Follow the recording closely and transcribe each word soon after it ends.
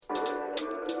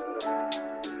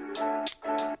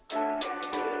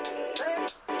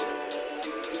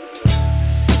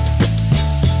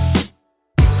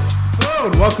Hello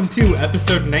and welcome to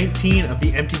episode 19 of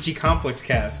the MTG Complex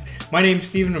Cast. My name's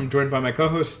Steven. I'm joined by my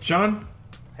co-hosts John.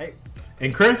 Hey.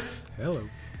 And Chris. Hello.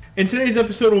 In today's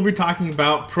episode, we'll be talking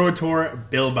about Pro Tour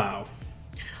Bilbao.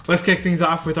 Let's kick things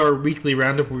off with our weekly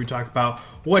roundup where we talk about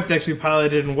what decks we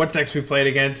piloted and what decks we played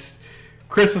against.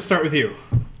 Chris, let's start with you.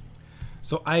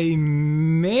 So I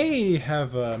may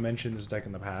have mentioned this deck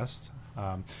in the past.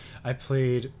 I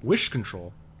played Wish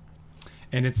Control.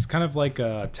 And it's kind of like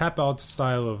a tap-out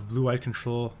style of blue-white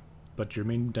control, but you're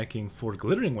main decking for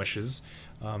Glittering Wishes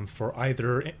for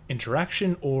either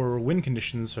interaction or win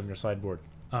conditions from your sideboard.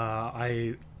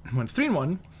 I went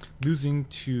 3-1, losing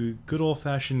to good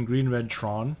old-fashioned green-red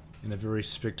Tron in a very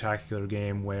spectacular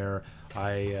game where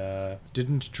I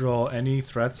didn't draw any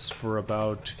threats for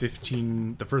about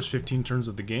the first 15 turns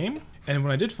of the game. And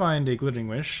when I did find a Glittering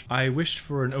Wish, I wished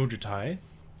for an Ojutai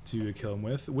to kill him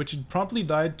with, which had promptly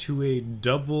died to a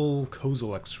double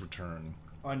Kozilek's return.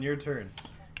 On your turn.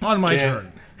 On my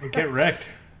turn. Get wrecked.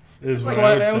 Is what So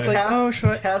I was say. like, oh, should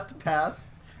I... Cast pass.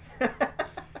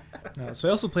 So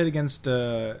I also played against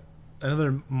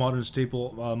another modern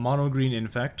staple, Mono Green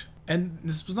Infect. And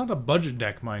this was not a budget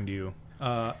deck, mind you.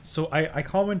 So I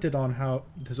commented on how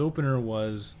this opener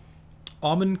was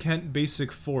Amonkhet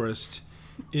Basic Forest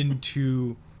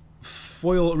into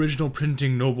foil original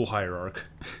printing Noble Hierarch.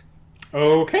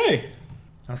 Okay.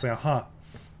 I was like, aha.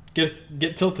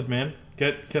 Get tilted, man.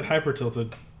 Get hyper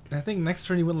tilted. And I think next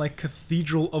turn he went like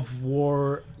Cathedral of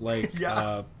War, like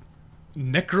Yeah.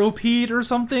 Necropede or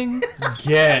something.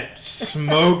 Get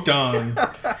smoked on.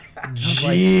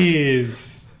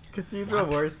 Jeez. Cathedral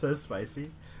War is so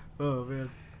spicy. Oh, man.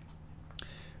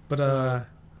 But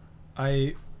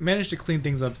I managed to clean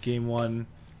things up game one.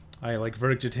 I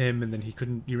verdicted him, and then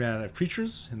he ran out of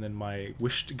creatures, and then my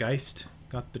Wished Geist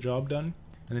got the job done.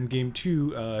 And then game two,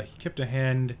 he kept a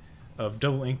hand of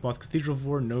double Inkmoth Cathedral of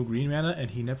War, no green mana, and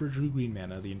he never drew green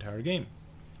mana the entire game.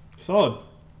 Solid.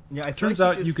 Yeah, I Turns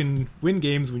out you can win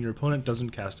games when your opponent doesn't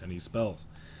cast any spells.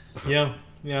 Yeah.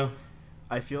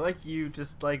 I feel like you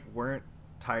just weren't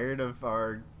tired of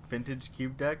our vintage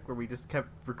cube deck where we just kept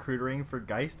recruiting for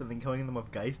Geist and then killing them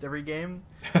with Geist every game.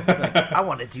 I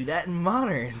want to do that in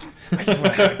Modern. I just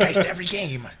want to have a Geist every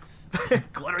game.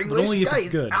 Glittering But Wish only if Geist.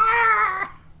 it's good.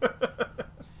 Ah!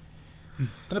 Then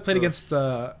I played against...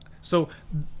 So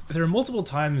there are multiple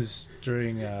times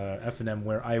during FNM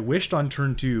where I wished on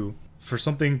turn 2 for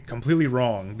something completely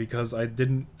wrong because I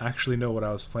didn't actually know what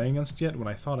I was playing against yet when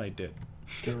I thought I did.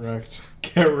 Get wrecked.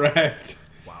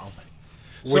 Wow.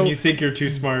 When you think you're too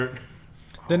smart.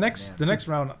 The next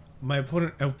round, my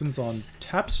opponent opens on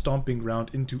Tap Stomping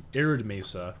Ground into Arid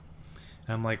Mesa.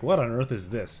 And I'm like, what on earth is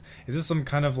this? Is this some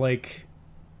kind of Wait,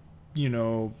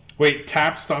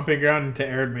 tap Stomping Ground into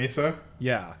Arid Mesa?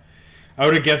 Yeah. I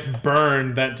would have guessed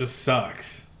Burn. That just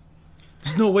sucks.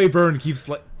 There's no way Burn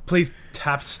plays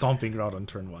Tap Stomping Ground on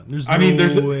turn 1. There's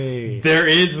no way. There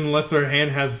is, unless their hand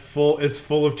is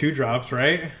full of 2-drops,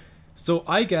 right? So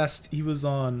I guessed he was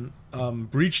on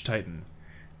Breach Titan.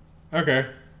 Okay,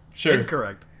 sure.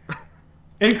 Incorrect.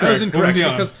 Incorrect. I was incorrect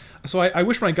What was because I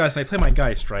wished my Geist and I played my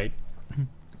Geist, right?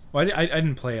 Well, I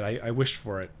didn't play it. I wished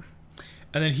for it,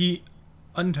 and then he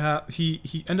end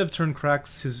of turn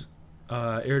cracks his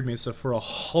Arid Mesa for a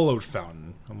Hollowed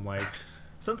Fountain. I'm like,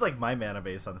 Sounds like my mana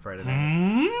base on Friday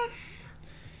night.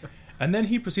 and then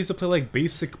he proceeds to play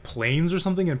basic planes or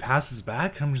something and passes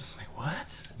back. And I'm just like,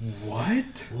 what?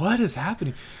 What is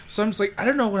happening? So I'm just like, I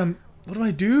don't know what do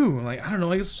I do? I'm like, I don't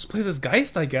know. I guess just play this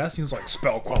Geist, I guess. And he's like,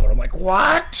 Spell Queller. I'm like,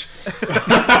 what?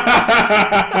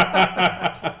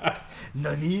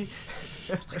 Nani?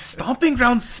 Stomping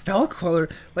Ground Spell Queller.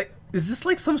 Is this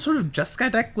some sort of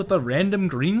Jeskai deck with a random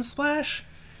green splash?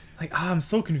 I'm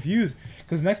so confused.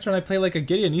 Because next turn I play a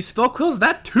Gideon. He Spell Quells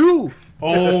that too.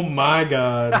 Oh my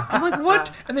god. I'm like,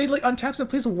 what? And then he untaps and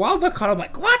plays a Wildbuck card. I'm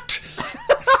like, what?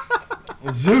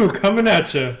 Zoo coming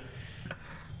at you.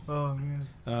 Oh, man.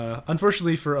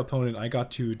 Unfortunately for opponent, I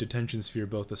got to Detention Sphere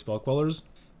both the Spell Quellers.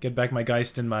 Get back my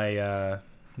Geist and my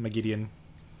Gideon.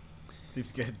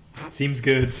 Seems good. Seems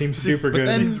good. Seems super But good.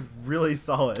 then- Seems really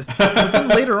solid. But then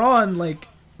later on,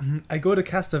 I go to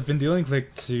cast a Vendilion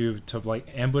Click to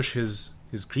ambush his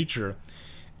creature.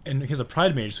 And he has a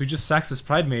Pride Mage, so he just sacks his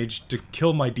Pride Mage to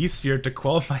kill my D-Sphere to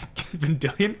quell my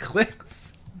Vendilion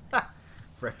Clicks.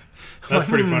 Rip. That's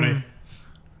pretty funny.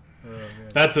 Oh, man.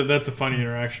 That's a funny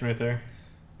interaction right there.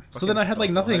 So then I had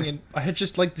Fucking nothing, Spellcaller. and I had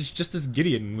just this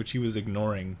Gideon, which he was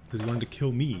ignoring because he wanted to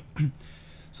kill me.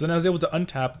 So then I was able to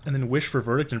untap and then wish for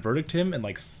Verdict and Verdict him and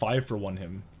 5-for-1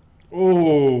 him.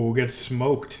 Oh, get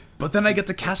smoked. But then I get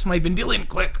to cast my Vendilion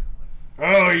Click.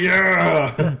 Oh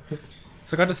yeah.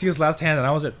 So I got to see his last hand, and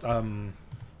I was at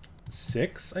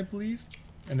 6, I believe.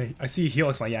 And then I see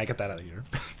Helix, like, yeah, I get that out of here.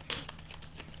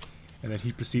 And then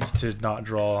he proceeds to not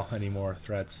draw any more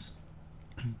threats.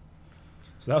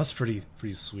 So that was pretty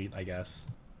sweet, I guess.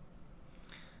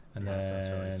 And Yeah, then that's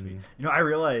really sweet. You know, I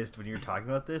realized when you were talking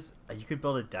about this, you could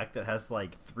build a deck that has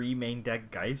like 3 main deck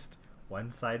Geist,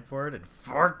 1 sideboard, and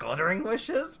 4 Glittering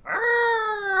Wishes.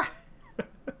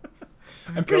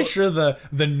 I'm pretty sure the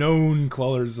known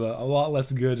Queller's a lot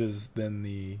less good than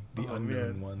the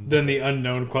unknown ones. Than the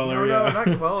unknown Queller. No, yeah.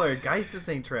 not Queller. Geist is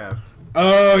ain't trapped.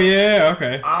 Oh yeah,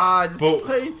 okay.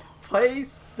 Just play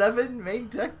 7 main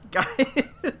deck Geist.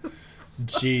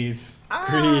 Jeez, Ah.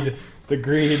 greed. The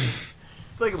greed.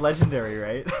 It's like legendary,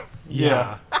 right?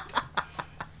 Yeah.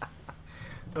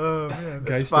 Oh man, that's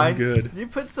Geist fine. I'm good. You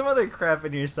put some other crap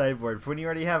in your sideboard for when you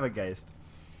already have a Geist.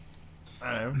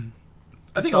 I don't know.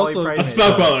 I think Sully also Pride A Mage.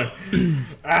 spell Queller.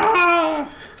 Ah!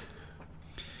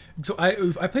 so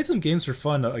I played some games for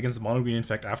fun against Mono Green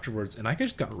Infect afterwards, and I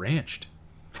just got ranched.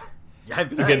 Yeah, I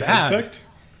bet. Against bad. Infect?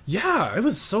 Yeah, it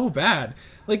was so bad.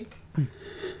 Like,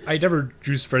 I never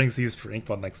drew Spreading Seas for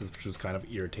Inkblot Nexus, which was kind of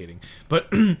irritating. But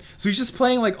so he's just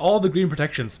playing like all the green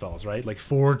protection spells, right? Like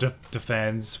 4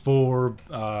 defense, 4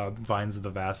 Vines of the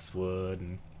Vast Wood,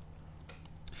 and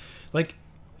like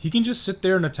he can just sit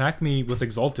there and attack me with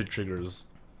Exalted triggers.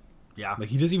 Yeah. Like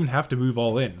he doesn't even have to move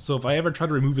all in. So if I ever try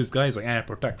to remove his guys, like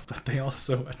protect, but they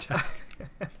also attack.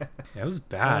 Yeah, it was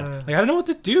bad. Like I don't know what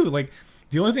to do. Like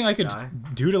the only thing I could Die.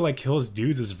 do to like kill his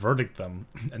dudes is verdict them,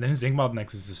 and then his Inkmoth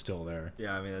Nexus is still there.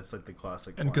 Yeah, I mean that's like the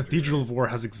classic. And quandary. Cathedral of War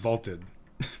has Exalted.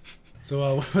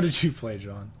 So what did you play,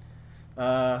 John?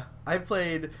 I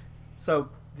played. So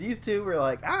these two were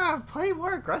like, play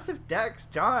more aggressive decks,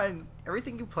 John.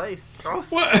 Everything you play is so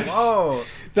What? slow.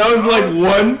 That was like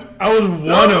one. I was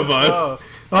So one of us.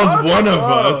 slow. That was So one of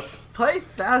slow. us. Play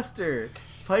faster.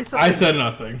 Play something. I said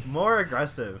nothing. more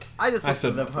aggressive. I just I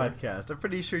listened to said the nothing. podcast. I'm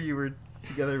pretty sure you were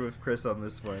together with Chris on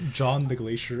this one. John the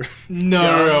Glacier. No,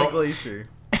 John no, the no. Glacier.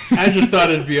 I just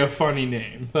thought it'd be a funny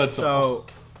name. That's all.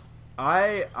 So,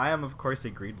 I am of course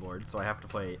a Greed Lord, so I have to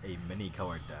play a mini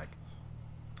colored deck.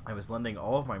 I was lending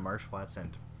all of my Marsh Flats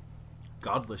and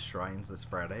Godless Shrines this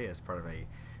Friday as part of a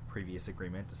previous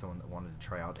agreement to someone that wanted to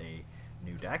try out a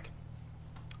new deck.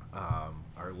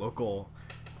 Our local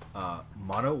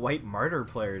mono white martyr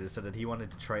player decided he wanted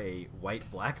to try a white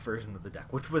black version of the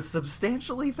deck, which was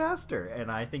substantially faster,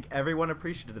 and I think everyone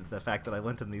appreciated the fact that I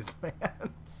lent him these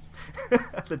lands.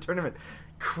 The tournament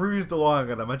cruised along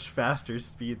at a much faster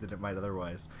speed than it might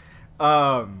otherwise.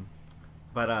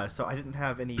 But so I didn't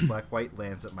have any black-white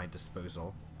lands at my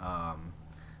disposal,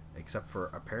 except for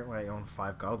apparently I own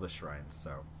 5 Godless Shrines,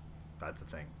 so that's a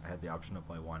thing. I had the option to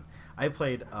play 1. I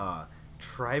played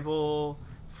Tribal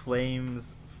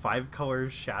Flames 5-color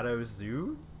Shadow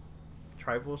Zoo,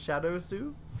 Tribal Shadow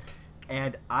Zoo,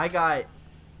 and I got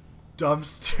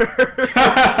dumpster.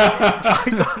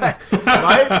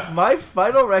 my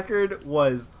final record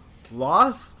was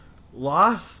loss,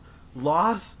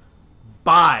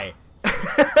 bye.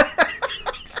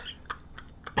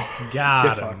 Got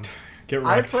Get him. fucked. Get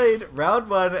I wrecked. played round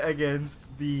 1 against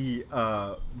the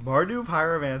Mardu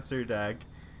Pyromancer deck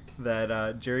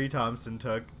that Jerry Thompson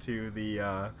took to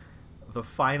the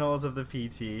finals of the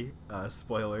PT,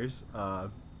 spoilers,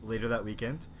 later that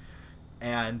weekend.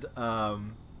 And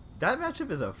that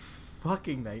matchup is a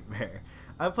fucking nightmare.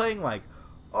 I'm playing like,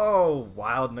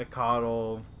 Wild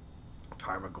Nacatl,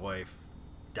 Tarmogoyf,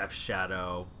 Death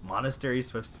Shadow, Monastery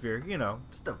Swiftspear,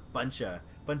 just a bunch of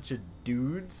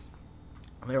dudes.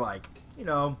 And they're like,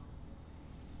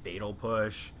 Fatal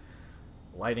Push,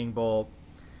 Lightning Bolt,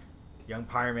 Young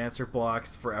Pyromancer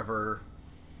blocks forever,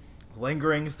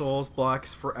 Lingering Souls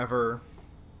blocks forever.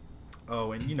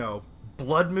 Oh, and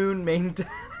Blood Moon main deck.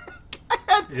 I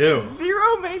had Ew.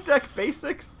 0 main deck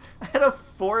basics. I had a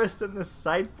forest in the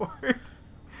sideboard.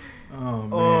 Oh man.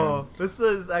 Oh, this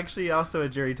is actually also a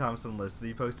Jerry Thompson list that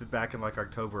he posted back in like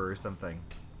October or something.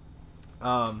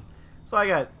 So I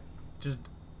got just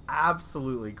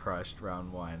absolutely crushed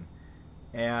round 1,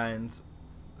 and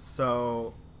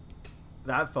so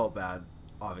that felt bad,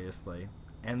 obviously.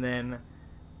 And then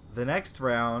the next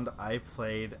round, I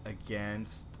played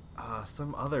against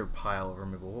some other pile of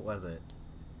removal. What was it?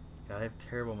 God, I have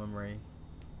terrible memory.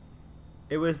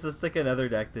 It was just like another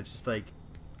deck that's just like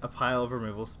a pile of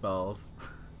removal spells.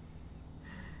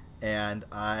 And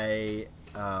I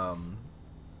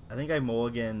think I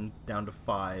mulliganed down to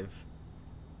 5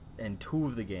 in 2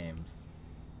 of the games.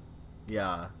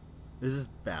 Yeah, this is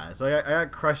bad. So I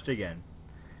got crushed again.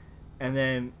 And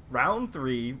then round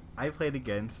 3, I played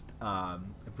against, I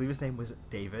believe his name was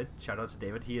David. Shout out to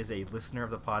David. He is a listener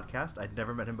of the podcast. I'd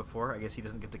never met him before. I guess he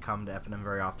doesn't get to come to FNM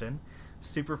very often.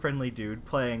 Super friendly dude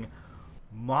playing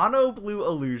Mono Blue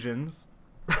Illusions,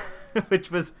 which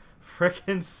was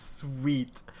freaking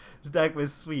sweet. His deck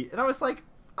was sweet. And I was like,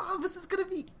 oh, this is going to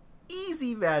be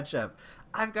easy matchup.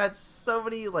 I've got so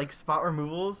many like spot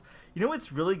removals. You know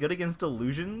what's really good against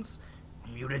illusions?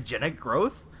 Mutagenic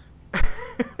growth.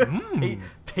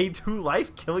 Pay 2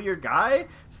 life, kill your guy.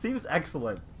 Seems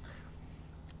excellent.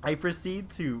 I proceed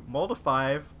to mull to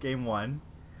 5 game 1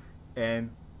 and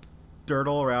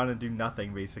dirtle around and do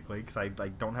nothing basically because I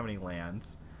like don't have any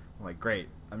lands. I'm like, great.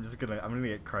 I'm gonna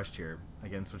get crushed here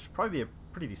against, which would probably be a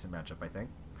pretty decent matchup, I think.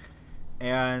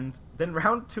 And then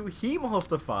round 2, he mulls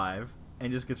to 5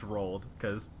 and just gets rolled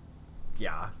because,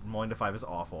 yeah, mulling to 5 is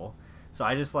awful. So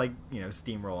I just like,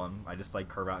 steamroll him. I just like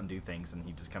curve out and do things, and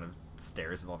he just kind of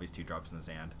stares at all these 2-drops in his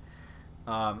hand.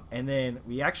 And then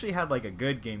we actually had like a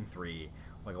good game 3,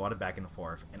 like a lot of back and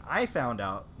forth. And I found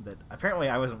out that apparently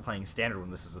I wasn't playing standard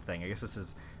when this is a thing. I guess this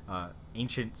is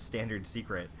ancient standard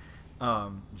secret.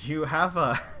 You have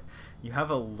a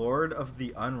Lord of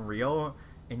the Unreal,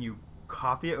 and you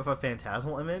copy it with a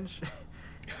Phantasmal image.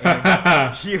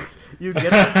 And you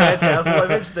get a Phantasmal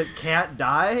image that can't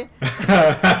die.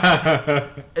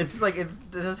 It's like it's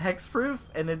hexproof,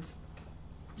 and it's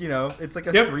like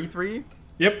a 3/3.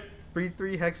 Yep.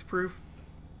 3/3 hexproof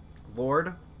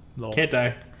Lord. Lol. Can't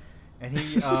die. And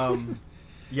he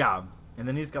yeah, and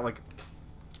then he's got like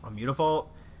a Mutavault,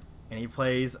 and he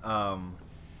plays a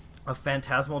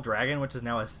Phantasmal Dragon, which is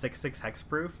now a 6/6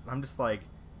 hexproof. I'm just like,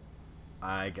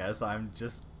 I guess I'm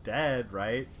just dead,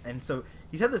 right? And so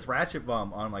he's had this Ratchet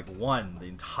Bomb on like 1 the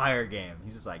entire game.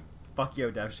 He's just like, fuck yo,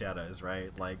 Death Shadows,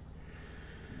 right? Like,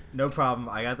 no problem.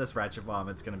 I got this Ratchet Bomb.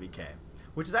 It's gonna be K,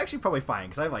 which is actually probably fine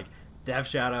because I have like Death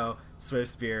Shadow, Swift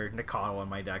Spear, Nikotl in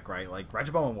my deck, right? Like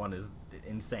Ratchet Bomb on 1 is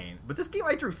insane. But this game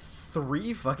I drew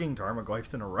 3 fucking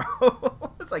Tarmogoyfs in a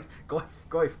row. It's like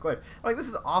Goyf. Like, this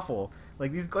is awful.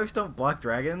 Like, these Goyfs don't block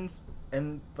dragons,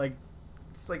 and like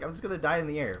it's like I'm just gonna die in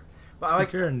the air. But To be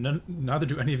fair, neither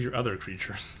do any of your other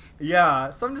creatures. Yeah,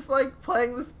 so I'm just like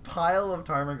playing this pile of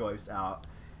Tarmogoyfs out,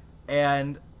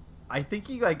 and I think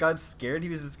he like got scared he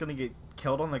was just gonna get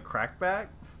killed on the crackback,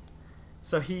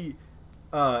 so he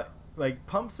like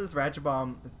pumps his Ratchet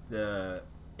Bomb at the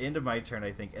end of my turn,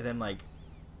 I think, and then like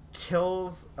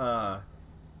kills the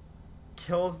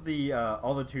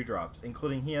all the 2-drops,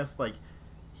 including he has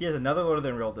another Lord of the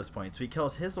Unreal at this point, so he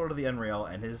kills his Lord of the Unreal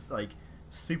and his like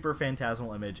super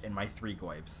Phantasmal image in my 3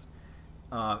 Goyfs.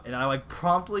 And I like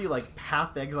promptly like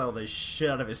path exile the shit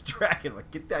out of his dragon.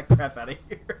 Like, get that crap out of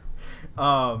here.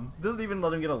 Doesn't even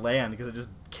let him get a land because it just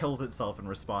kills itself in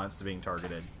response to being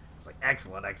targeted. It's like,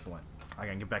 excellent. I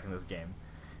gotta get back in this game.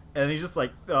 And he's just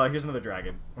like, here's another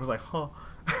dragon. I was like, huh.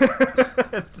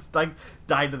 Just like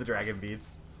died to the dragon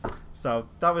beats. So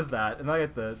that was that. And then I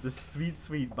got the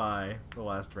sweet bye the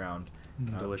last round.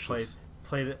 Delicious.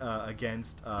 Played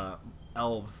against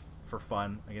elves for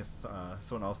fun, against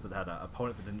someone else that had an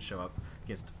opponent that didn't show up,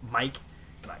 against Mike,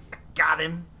 and I got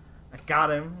him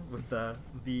with the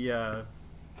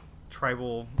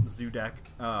tribal zoo deck.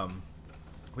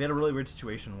 We had a really weird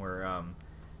situation where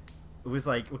it was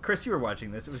like, well, Chris, you were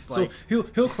watching this, it was like, so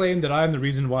he'll claim that I'm the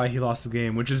reason why he lost the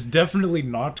game, which is definitely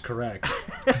not correct.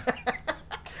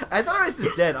 I thought I was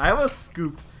just dead. I almost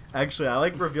scooped, actually. I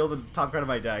like revealed the top card of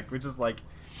my deck, which is like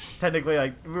technically,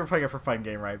 like, we were playing it for fun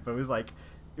game, right? But it was like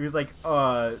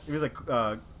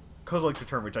Kozilek's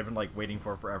Return, which I've been like waiting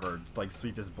for forever to like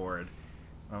sweep his board.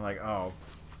 And I'm like, oh,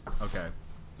 okay.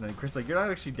 And then Chris is like, you're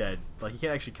not actually dead. Like, he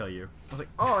can't actually kill you. I was like,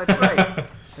 oh, that's right.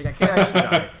 Like, I can't actually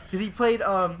die because he played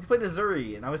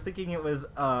Azuri, and I was thinking it was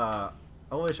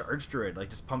Elvish Archdruid, like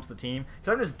just pumps the team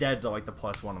because I'm just dead to like the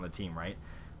 +1 on the team, right?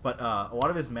 But a lot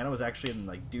of his mana was actually in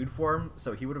like dude form,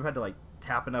 so he would have had to like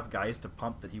tap enough guys to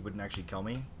pump that he wouldn't actually kill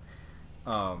me.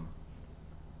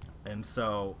 And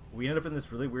so we ended up in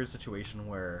this really weird situation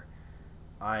where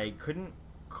I couldn't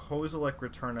Kozilek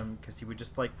return him because he would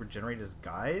just like regenerate his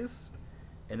guys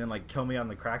and then like kill me on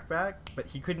the crackback, but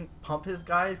he couldn't pump his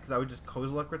guys because I would just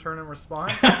Kozilek return and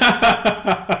respond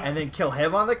and then kill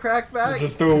him on the crackback.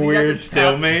 Just a weird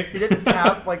stalemate. He didn't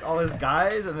tap like all his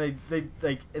guys, and they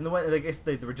like in the way, I guess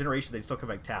the regeneration, they'd still come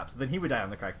back tapped, so then he would die on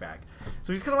the crackback.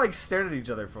 So he's kind of like stared at each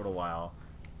other for a little while,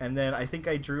 and then I think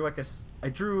I drew like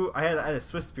I had a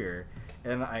Swift Spear,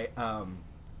 and I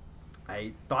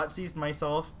thought seized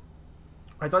myself.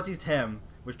 I thought seized him,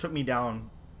 which took me down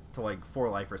to like 4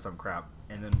 life or some crap,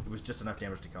 and then it was just enough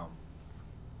damage to kill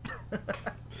him.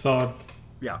 Solid.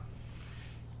 Yeah.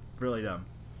 It's really dumb.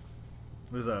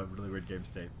 It was a really weird game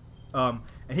state. And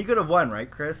he could have won, right,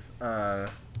 Chris? I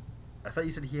thought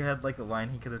you said he had like a line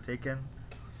he could have taken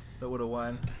that would have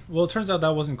won. Well, it turns out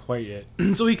that wasn't quite it.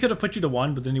 So he could have put you to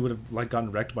 1, but then he would have like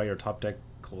gotten wrecked by your top deck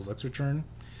Kozilek's Return.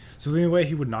 So the only way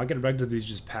he would not get wrecked is if he's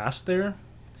just passed there.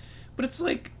 But it's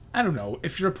like, I don't know,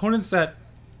 if your opponent's at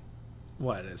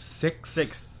what is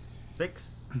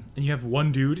 6, and you have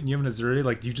one dude and you have an Azuri,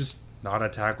 like, do you just not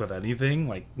attack with anything?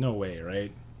 Like, no way,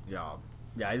 right? Yeah.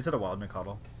 I just had a wild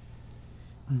Mikado.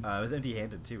 It was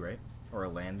empty-handed too, right? Or a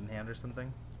land in hand or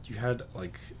something. You had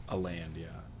like a land, yeah.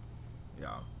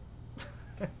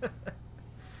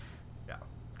 Yeah,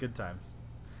 good times.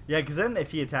 Yeah, because then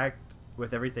if he attacked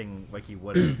with everything like he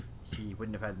would have, he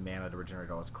wouldn't have had mana to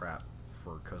regenerate all his crap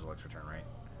for Kozilek's Return, right?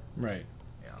 Right.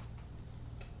 Yeah.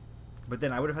 But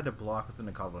then I would have had to block with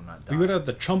the Nikado and not die. You would have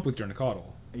the chump with your Nikado.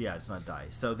 Yeah, it's not die.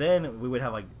 So then we would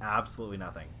have like absolutely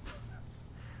nothing.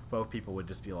 Both people would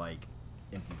just be like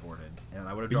empty boarded, and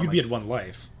I would have. But drawn, you'd be at 1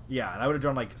 life. Yeah, and I would have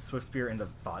drawn like Swift Spear into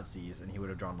Thoughtseize, and he would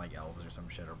have drawn like elves or some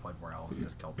shit, or played more elves and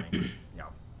just killed me. Yeah.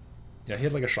 Yeah, he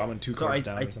had like a shaman 2 So cards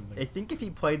down or something. I think if he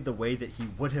played the way that he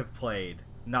would have played,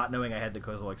 not knowing I had the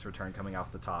Kozilek's Return coming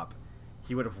off the top,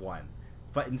 he would have won.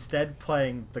 But instead,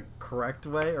 playing the correct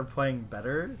way or playing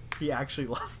better, he actually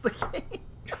lost the game.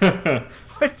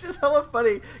 Which is hella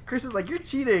funny. Chris is like, "You're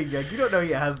cheating. Like, you don't know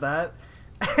he has that."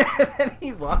 And then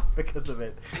he lost because of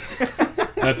it.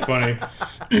 That's funny.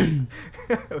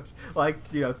 Like,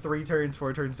 3 turns,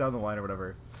 4 turns down the line or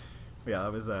whatever. But yeah,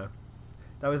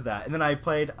 that was that. And then I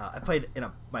played in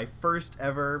my first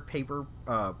ever paper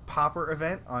popper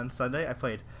event on Sunday. I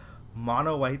played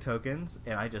mono white tokens,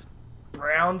 and I just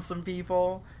browned some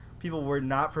people. People were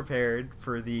not prepared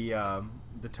for the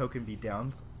token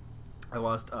beatdowns. I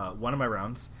lost one of my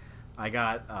rounds. I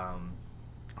got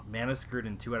mana screwed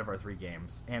in 2 out of our 3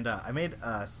 games, and I made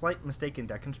a slight mistake in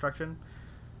deck construction.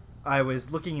 I was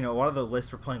looking, a lot of the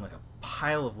lists were playing like a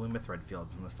pile of Lumithread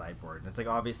fields in the sideboard, and it's like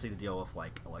obviously to deal with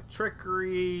like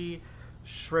Electrickery,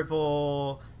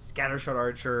 Shrivel, Scattershot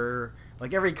Archer,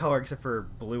 like every color except for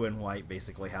blue and white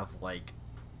basically have like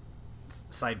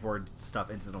sideboard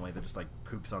stuff incidentally that just like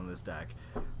poops on this deck,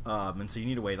 and so you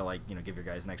need a way to like give your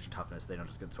guys an extra toughness, they don't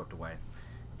just get swept away.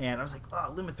 And I was like,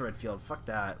 oh, Lumithread field, fuck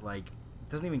that, like it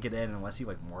doesn't even get in unless you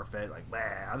like morph it, like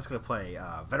I'm just gonna play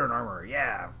Veteran Armor,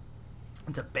 yeah,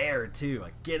 it's a bear too,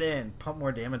 like get in, pump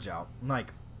more damage out. And,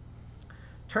 like,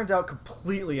 turns out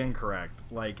completely incorrect.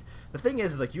 Like the thing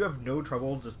is like you have no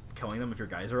trouble just killing them if your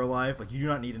guys are alive. Like you do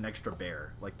not need an extra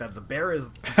bear, like that the bear is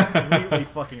completely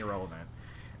fucking irrelevant.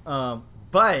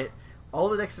 But all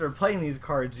the decks that are playing these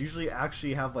cards usually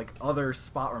actually have like other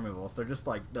spot removals. They're just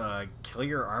like kill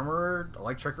your armor,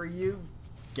 Electrickery you,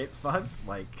 get fucked,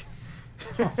 like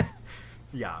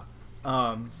yeah.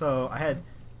 So I had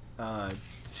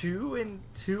 2 and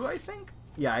 2, I think.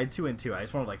 Yeah, I had 2 and 2. I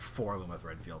just wanted like 4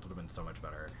 Lumithread fields. Would have been so much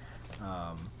better.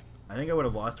 I think I would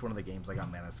have lost one of the games I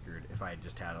got mana screwed if I had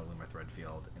just had a Lumithread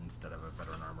field instead of a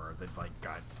Veteran Armor. That like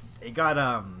it got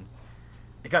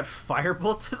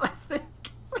firebolted, I think.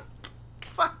 It's like,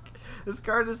 fuck. This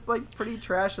card is like pretty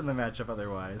trash in the matchup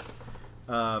otherwise.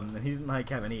 And he didn't like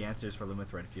have any answers for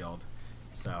Lumithread field.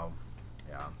 So,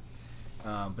 yeah.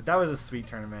 But that was a sweet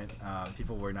tournament.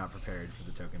 People were not prepared for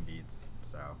the token beats,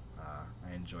 so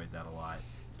I enjoyed that a lot.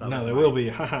 So that There will be.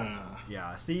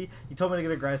 Yeah, see, you told me to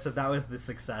get aggressive. That was the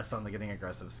success on the getting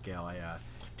aggressive scale. I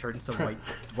turned some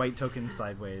white tokens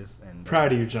sideways. And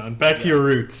Proud of you, John. Back to your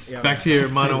roots. Yeah, back to your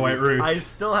mono white roots. I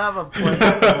still have a plane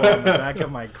symbol in the back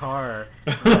of my car.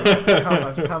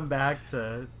 I've come back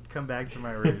to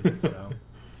my roots. So,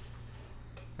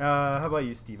 how about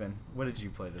you, Steven? What did you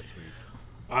play this week?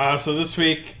 So this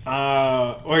week,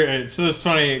 okay, so it's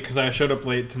funny because I showed up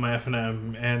late to my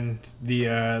FNM, and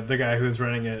the guy who was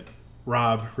running it,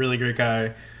 Rob, really great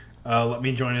guy, let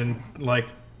me join in like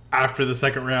after the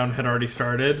second round had already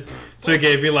started. So he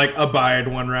gave me like a bye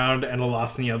in one round and a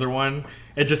loss in the other one.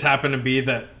 It just happened to be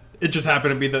that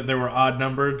they were odd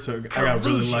numbered, so I got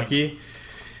really lucky.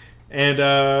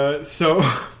 And so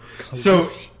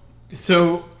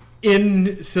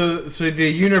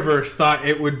the universe thought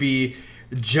it would be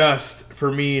just for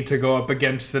me to go up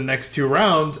against the next 2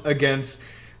 rounds against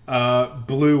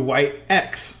blue-white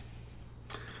X.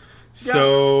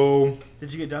 So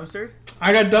did you get dumpstered?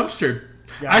 I got dumpstered.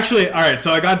 Yeah. Actually, all right.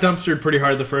 So I got dumpstered pretty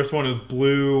hard. The first one was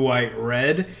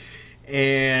blue-white-red,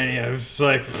 and it was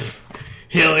like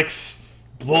Helix,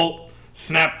 Bolt,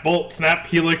 Snap,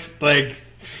 Helix, like.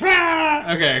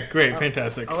 Okay, great,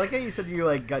 fantastic. I like how you said you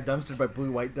like got dumpstered by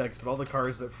blue-white decks, but all the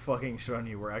cards that fucking shit on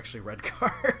you were actually red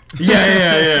cards.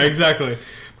 Yeah, exactly.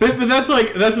 But that's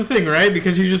the thing, right?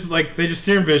 Because you just like they just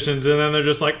Serum Visions, and then they're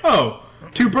just like, oh,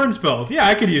 2 burn spells. Yeah,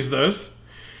 I could use those.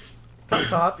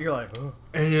 Top, you're like, oh.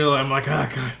 And I'm like, oh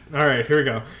god. All right, here we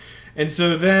go. And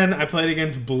so then I played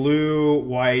against blue,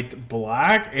 white,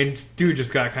 black, and dude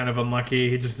just got kind of unlucky.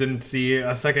 He just didn't see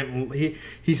a second.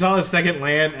 He saw his second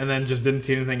land and then just didn't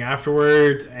see anything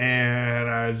afterwards. And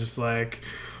I was just like,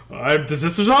 does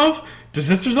this resolve? Does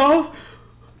this resolve?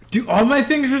 Do all my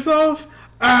things resolve?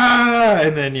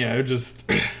 And then yeah, it just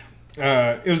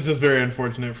it was just very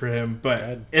unfortunate for him.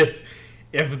 But if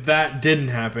that didn't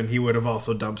happen, he would have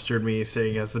also dumpstered me,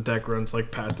 seeing as the deck runs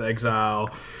like Path to Exile,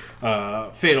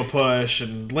 Fatal Push,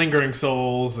 and Lingering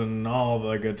Souls, and all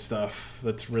the good stuff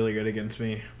that's really good against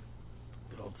me.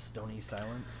 Good old Stony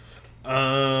Silence.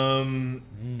 And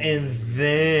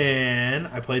then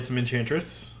I played some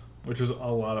Enchantress, which was a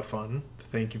lot of fun.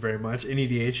 Thank you very much. In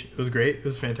EDH, it was great. It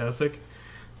was fantastic.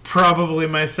 Probably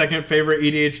my second favorite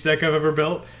EDH deck I've ever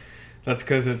built. That's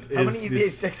because it is. How many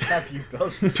EDH decks have you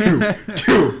built?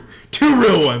 Two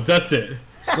real ones. That's it.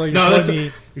 So you're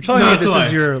telling me this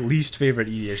is your least favorite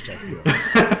EDH deck.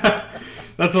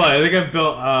 That's a lie. I think I've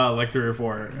built like 3 or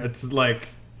 4. It's like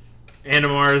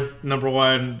Animar's number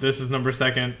 1. This is number 2.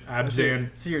 Abzan.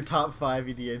 So your top 5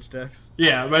 EDH decks?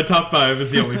 Yeah, my top 5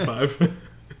 is the only 5.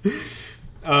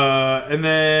 And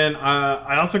then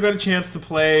I also got a chance to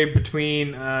play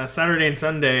between Saturday and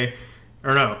Sunday.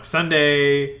 Or no,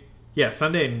 Sunday. Yeah,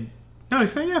 Sunday and... No,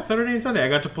 Saturday and Sunday. I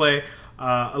got to play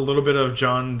a little bit of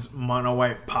John's mono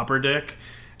white Pauper deck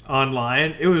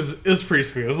online. It was pretty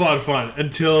sweet. It was a lot of fun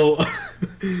until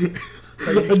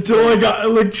I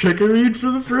got like Trickery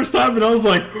for the first time, and I was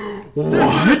like,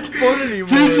 "What?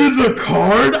 This is a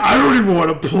card? I don't even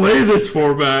want to play this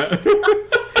format."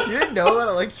 You didn't know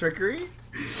about Trickery?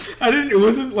 I didn't. It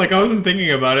wasn't like I wasn't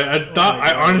thinking about it.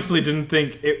 I honestly didn't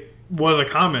think it was a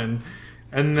common,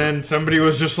 and then somebody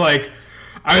was just like,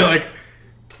 I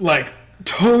like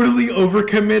totally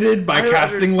overcommitted by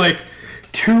casting like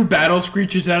 2 Battle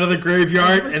Screeches out of the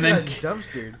graveyard, and then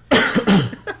dumpstered.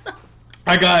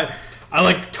 I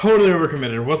like totally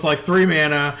overcommitted. It was like 3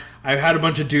 mana. I had a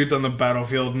bunch of dudes on the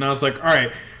battlefield, and I was like, all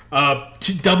right,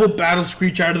 double Battle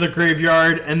Screech out of the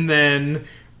graveyard, and then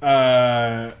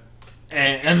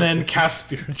and then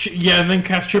cast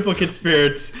Triplicate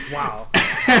Spirits. Wow.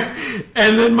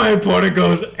 And then my opponent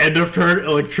goes end of turn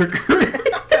Electrickery.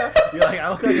 You're like, I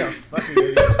look like a fucking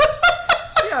idiot.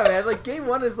 Yeah, man. Like game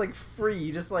 1 is like free.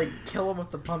 You just like kill them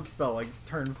with the pump spell like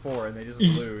turn 4, and they just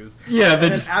lose. Yeah. And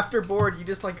then after board, you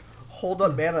just like hold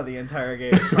up mana the entire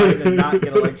game, trying to not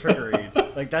get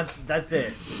Electrickery. Like that's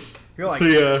it. You're like,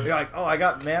 you're like, oh, I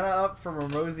got mana up for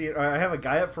Ramosian. Or I have a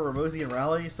guy up for Ramosian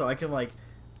Rally, so I can like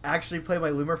actually play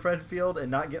my Lumerfred field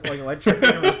and not get like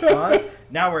Electrickery in response.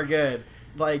 Now we're good.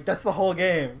 Like that's the whole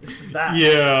game. It's just that.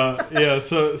 Yeah.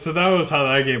 So that was how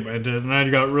that game ended, and I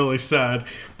got really sad.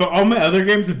 But all my other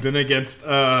games have been against.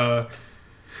 So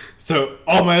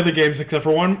all my other games, except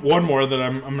for one more that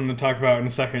I'm going to talk about in a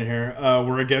second here,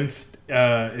 were against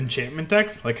enchantment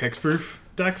decks, like hexproof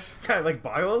decks. Kind of like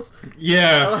Biles.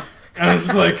 Yeah. And I was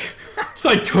just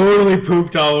like totally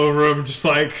pooped all over them. Just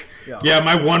like, yeah,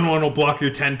 my 1/1 will block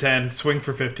your 10/10, swing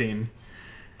for 15.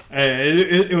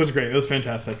 It was great. It was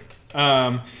fantastic.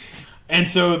 And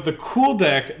so the cool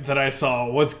deck that I saw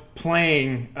was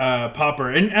playing Pauper,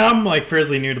 and I'm like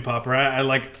fairly new to Pauper. I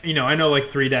like, I know like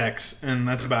 3 decks, and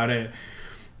that's about it.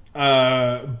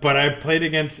 But I played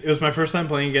against. It was my first time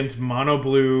playing against mono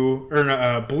blue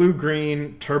or blue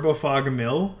green Turbo Fog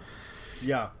Mill.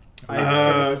 Yeah, I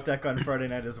discovered this deck on Friday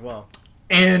night as well.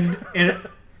 And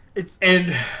it's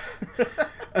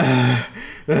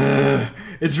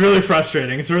it's really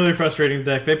frustrating. It's a really frustrating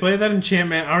deck. They play that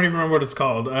enchantment. I don't even remember what it's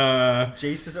called.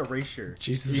 Jace's Erasure.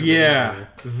 Yeah,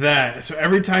 that. So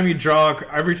every time you draw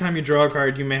a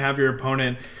card, you may have your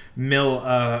opponent mill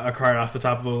a card off the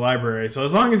top of the library. So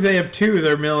as long as they have 2,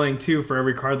 they're milling 2 for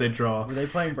every card they draw. Were they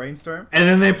playing Brainstorm? And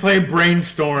then they play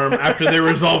Brainstorm after they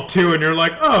resolve 2, and you're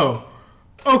like, oh,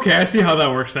 okay, I see how that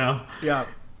works now. Yeah.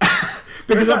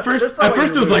 Because at first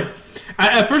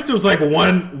it was like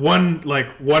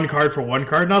one card for 1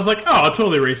 card, and I was like, oh, I'll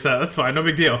totally erase that. That's fine, no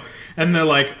big deal. And they're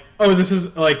like, oh, this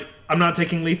is like, I'm not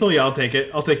taking lethal. Yeah, I'll take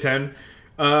it. I'll take 10.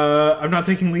 I'm not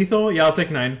taking lethal. Yeah, I'll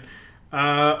take 9.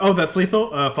 Oh, that's lethal.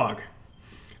 Fog.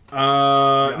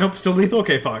 Nope, still lethal.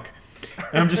 Okay, fog.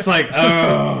 And I'm just like,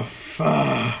 oh,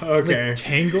 fuck. Okay. Like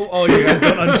Tangle. Oh, you guys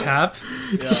don't untap.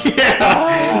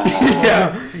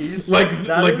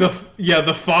 Yeah.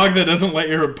 The fog that doesn't let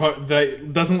your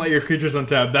creatures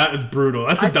untap. That is brutal.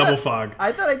 That's a double fog.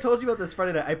 I thought I told you about this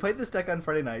Friday night. I played this deck on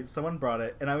Friday night. Someone brought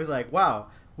it, and I was like, wow,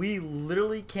 We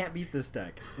literally can't beat this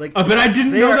deck. Like, but I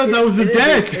didn't know that was the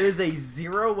deck. It is a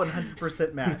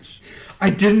 100% match. I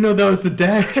didn't know that was the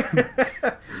deck.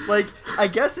 Like, I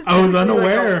guess it's I was technically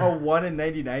unaware. like a 1 in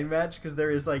 99 match because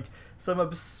there is like some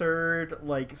absurd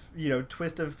like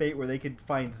twist of fate where they could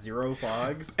find 0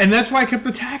 fogs. And that's why I kept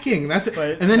attacking. But,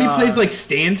 and then he nah. plays like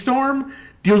Sandstorm,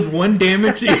 deals 1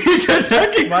 damage to each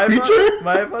attacking creature.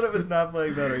 My opponent was not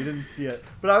playing that, or he didn't see it.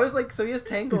 But I was like, so he has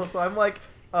Tangle, so I'm like,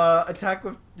 attack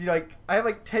with like I have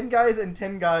like 10 guys and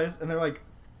 10 guys, and they're like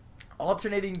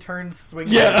alternating turns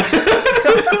swinging. Yeah.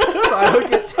 So I would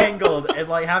get tangled and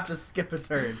like have to skip a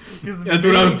turn. That's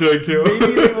what I was doing too.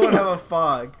 Maybe they won't have a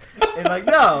fog. And like,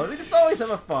 no, they just always have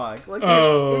a fog. Like,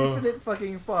 infinite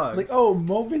fucking fogs. Like, oh,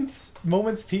 moments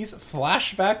peace,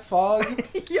 flashback fog.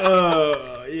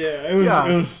 Yeah. It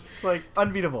was It's like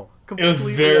unbeatable. It was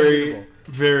Completely very, unbeatable.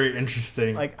 very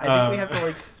interesting. Like, I think we have to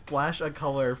like splash a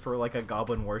color for like a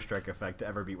Goblin Warstrike effect to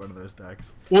ever beat one of those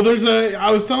decks. Well,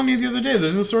 I was telling you the other day,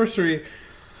 there's a sorcery.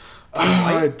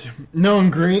 No,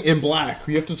 in green, in black.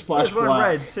 You have to splash There's one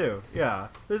black. in red too. Yeah,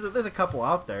 there's a couple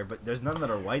out there, but there's none that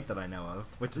are white that I know of,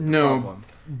 which is the No, problem.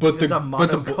 but It's a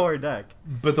monocolor deck.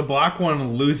 But the black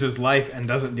one loses life and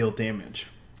doesn't deal damage.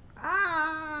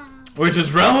 Which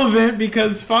is relevant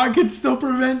because fog can still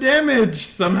prevent damage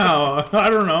somehow. I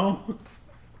don't know.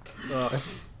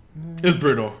 It's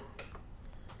brutal.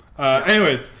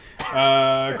 Anyways,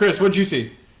 Chris, what'd you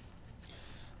see?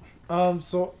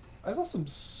 So I saw some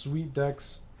sweet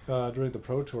decks during the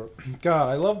Pro Tour. God,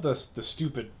 I love the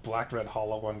stupid black-red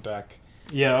hollow one deck.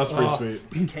 Yeah, that was pretty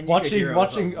sweet. Can you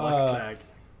Watching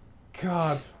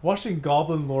God, watching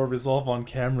Goblin Lore resolve on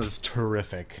camera is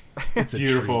terrific. It's a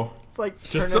Beautiful. it's like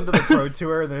Just turn into the Pro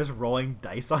Tour and they're just rolling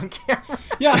dice on camera.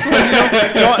 Yeah, so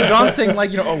like, John's saying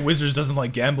like Wizards doesn't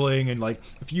like gambling and like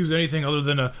if you use anything other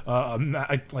than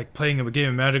like playing a game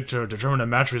of Magic to determine a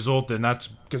match result, then that's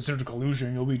considered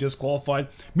collusion. You'll be disqualified.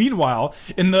 Meanwhile,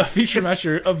 in the feature match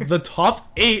here of the top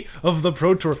 8 of the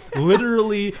Pro Tour,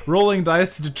 literally rolling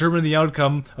dice to determine the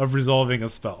outcome of resolving a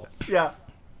spell Yeah.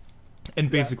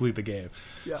 and basically the game.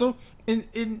 Yeah. So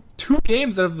in 2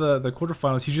 games out of the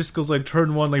quarterfinals, he just goes like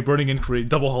turn 1 like Burning Inquiry,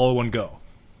 double hollow 1 go.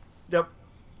 Yep.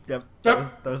 That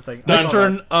was thing. Next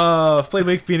turn, Flame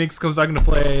Wake Phoenix comes back into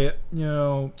play,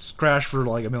 crash for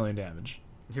like 1,000,000 damage.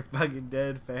 You're fucking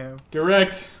dead, fam.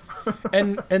 Correct.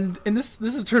 And this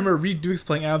is a turn where Reed Duke's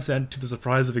playing Absent to the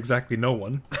surprise of exactly no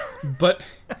one. But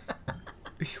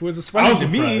what was surprising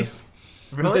to me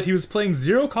was that he was playing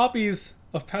 0 copies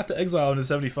of Path to Exile in his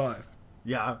 75.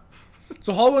 Yeah.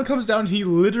 So Hollow One comes down and he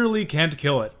literally can't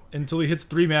kill it until he hits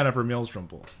 3 mana for Maelstrom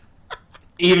Pulse.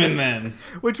 Even then.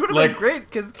 Which would have been great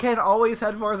because Ken always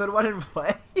had more than one in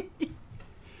play. Which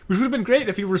would have been great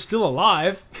if he were still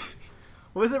alive.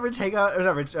 What was it Retagon? Or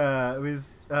not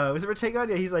was it Retagon?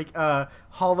 Yeah, he's like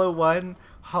Hollow 1,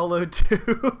 Hollow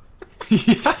 2.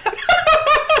 Yeah.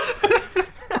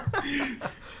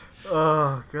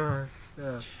 Oh god. Yeah.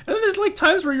 And then there's like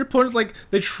times where your opponent's like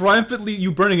they triumphantly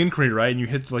you Burning Inquiry, right? And you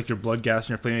hit like your Blood Gas and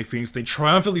your Flaming Phoenix, they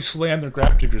triumphantly slam their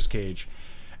Graph Digger's Cage.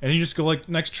 And you just go like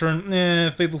next turn,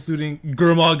 Faithful Suiting,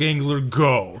 Gurmag Angler,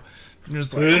 go. And you're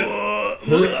just like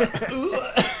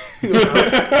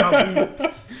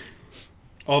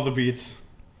All the beats.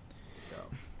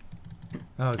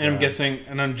 Oh, and I'm guessing,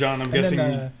 I'm guessing.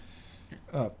 Then,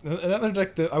 another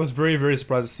deck that I was very, very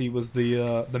surprised to see was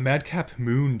the Madcap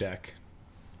Moon deck.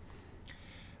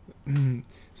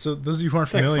 So those of you who aren't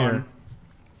familiar,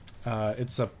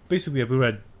 it's basically a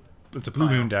blue-red, it's a blue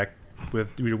moon deck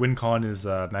with your win con is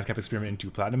Madcap Experiment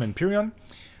into Platinum and Pyrion.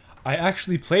 I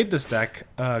actually played this deck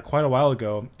quite a while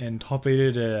ago and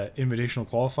top-8'd an invitational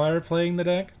qualifier playing the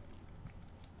deck.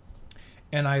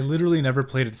 And I literally never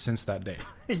played it since that day.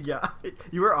 Yeah,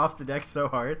 you were off the deck so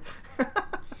hard.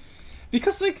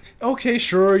 Because, like, okay,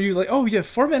 sure, you like, oh yeah,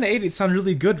 4 mana 8, it sound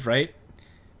really good, right?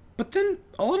 But then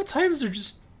a lot of times they're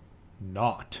just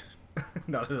not.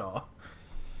 Not at all.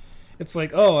 It's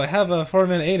like, oh, I have a 4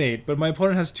 mana 8/8, but my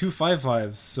opponent has 2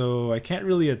 5/5s, so I can't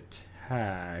really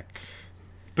attack.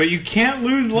 But you can't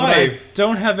lose But life. I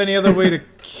don't have any other way to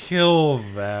kill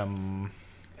them.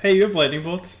 Hey, you have lightning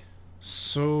bolts.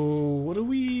 So what are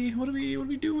we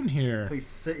doing here? We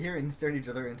sit here and stare at each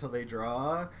other until they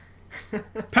draw.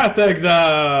 Path to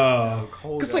Exile.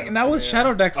 Because like now with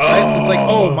shadow decks, right? It's like,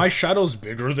 oh, my shadow's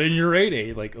bigger than your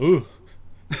 8/8. Like, ooh,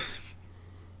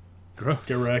 gross.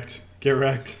 Get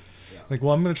wrecked. Like,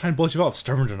 well, I'm gonna try and bullet you out.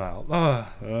 Stubborn Denial. Yeah.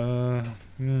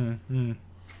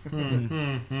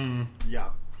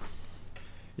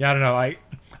 Yeah, I don't know. I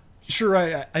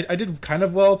did kind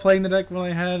of well playing the deck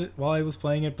while I was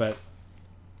playing it, but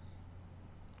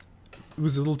it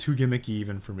was a little too gimmicky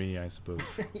even for me, I suppose.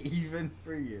 Even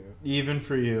for you. Even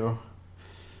for you.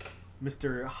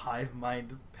 Mr. Hive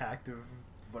Mind Pact of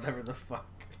whatever the fuck.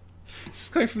 This is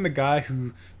coming from the guy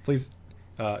who plays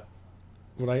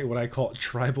what I call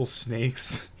tribal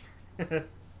snakes.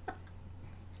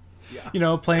 Yeah. You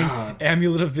know, playing God.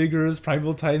 Amulet of Vigors,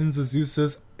 Primal Titans,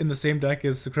 Azusa's in the same deck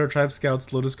as Sakura Tribe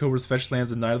Scouts, Lotus Cobra's Fetch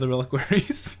Lands, and Night of the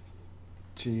Reliquaries.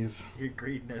 Jeez. Your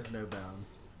greed knows no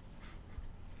bounds.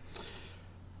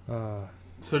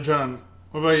 So, John,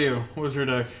 what about you? What was your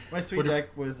deck? My sweet What do-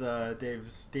 deck was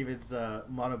David's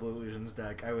Mono Blue Illusions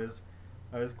deck. I was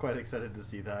quite excited to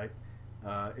see that.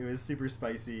 It was super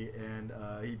spicy, and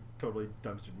he totally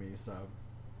dumpstered me, so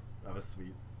that was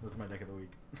sweet. That was my deck of the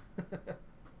week.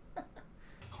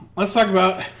 Let's talk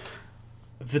about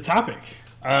the topic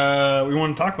we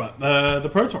want to talk about. The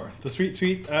Pro Tour. The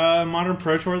sweet modern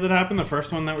Pro Tour that happened. The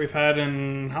first one that we've had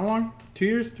in how long? 2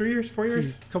 years? 3 years? 4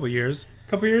 years? A couple years.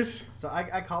 Couple years? So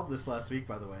I called this last week,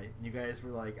 by the way. You guys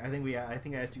were like, I think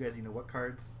I asked you guys, what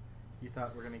cards you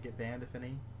thought were gonna get banned, if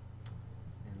any.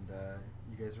 And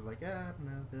you guys were like, yeah,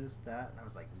 no, this, that. And I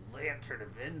was like, Lantern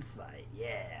of Insight,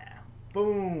 yeah.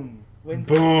 Boom. Wins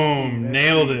the Boom. team.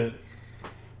 Nailed it.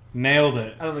 Nailed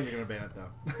it. I don't think they're gonna ban it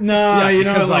though. No, you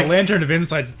know, because like Lantern of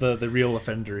Insight's the real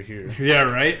offender here. yeah,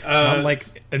 right. Not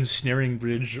like Ensnaring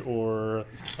Bridge or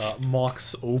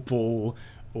Mox Opal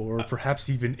or perhaps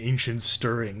even Ancient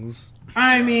Stirrings.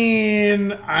 I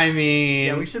mean,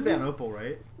 Yeah, we should ban Opal,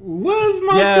 right? was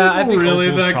Mox Yeah, I Opal think really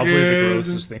Opal's that probably the good?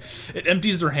 grossest thing. It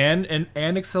empties their hand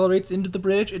and accelerates into the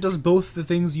bridge. It does both the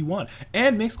things you want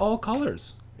and makes all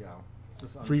colors. Yeah. It's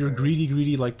just For your unfair.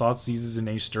 greedy like Thoughtseizes and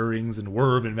Ace Stirrings and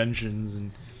Whirr Inventions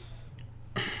and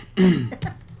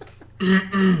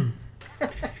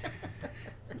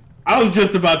I was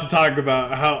just about to talk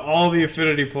about how all the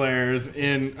Affinity players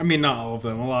I mean, not all of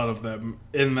them, a lot of them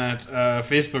in that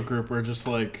Facebook group were just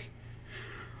like,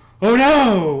 oh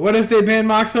no, what if they ban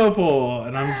Mox Opal?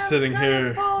 And I'm sitting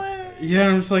here. Yeah,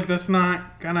 I'm just like, that's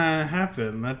not gonna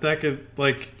happen. That deck is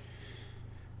like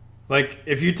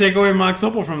if you take away Mox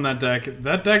Opal from that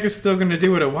deck is still gonna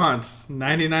do what it wants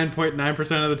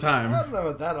 99.9% of the I time. don't know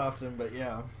about that often, but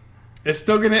yeah. It's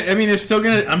still gonna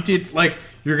empty. It's like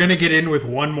you're gonna get in with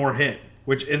one more hit,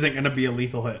 which isn't gonna be a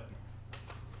lethal hit.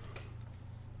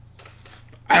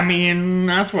 I mean,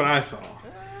 that's what I saw.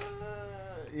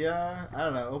 Yeah, I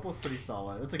don't know. Opal's pretty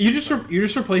solid. It's a You good just card. you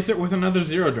just replace it with another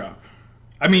 0-drop.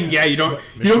 I mean, yeah, you don't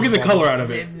get the color out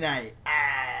of it. Midnight.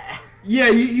 Yeah,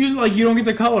 you don't get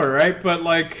the color, right? But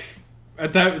like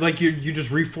at that, like you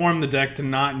just reform the deck to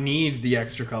not need the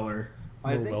extra color.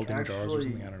 I little think welding jars or actually,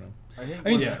 something. I don't know. I think I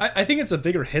mean, Yeah. I think it's a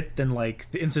bigger hit than like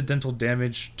the incidental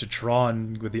damage to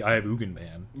Tron with the Eye of Ugin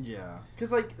ban. yeah,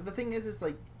 because like the thing is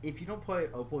like if you don't play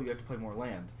Opal, you have to play more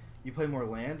land. You play more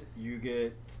land, you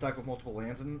get stuck with multiple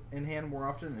lands in hand more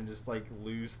often, and just like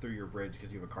lose through your bridge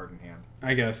because you have a card in hand.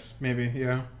 I guess maybe,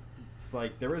 yeah. It's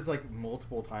like there was like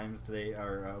multiple times today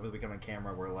or over the weekend on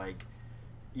camera where like,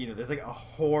 there's like a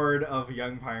horde of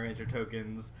young Pyromancer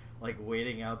tokens like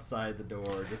waiting outside the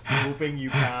door, just hoping you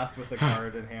pass with the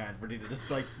card in hand, ready to just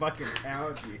like fucking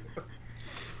pound you.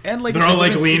 And like They're all the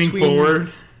like difference leaning between-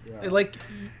 forward. Yeah. Like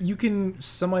you can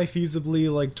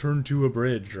semi-feasibly like turn to a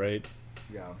bridge, right?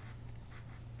 Yeah.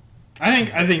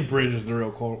 I think Bridge is the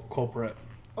real culprit.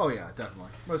 Oh yeah, definitely,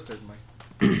 most certainly.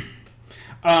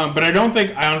 But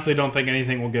I honestly don't think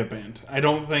anything will get banned. I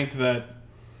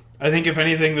think if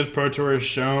anything, this Pro Tour has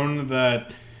shown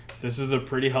that this is a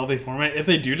pretty healthy format. If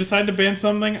they do decide to ban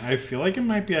something, I feel like it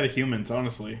might be out of humans,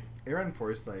 honestly. Aaron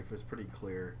Forsyth was pretty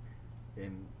clear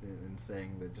in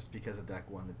saying that just because a deck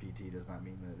won the PT does not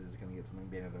mean that it is going to get something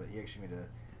banned out of it. He actually made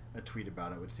a tweet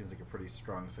about it, which seems like a pretty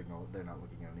strong signal that they're not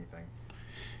looking at anything.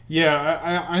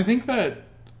 Yeah, I think that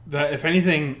if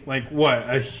anything, like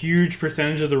a huge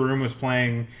percentage of the room was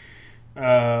playing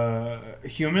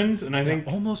humans, and I think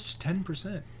Almost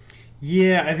 10%.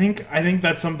 yeah, I think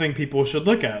that's something people should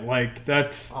look at. Like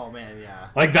that's Oh man, yeah.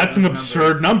 that's an Those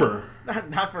absurd numbers. number.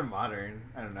 Not for modern.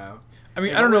 I don't know. I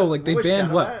mean, Yeah, I don't what know. was- Like they what was banned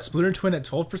Shadow what at? Splinter Twin at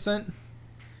 12%.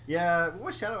 Yeah, what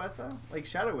was Shadow at though? Like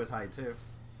Shadow was high too.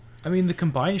 I mean, the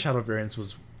combined Shadow variance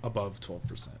was above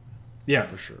 12%. Yeah,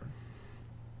 For sure.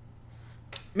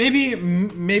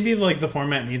 maybe like the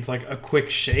format needs like a quick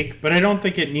shake, but I don't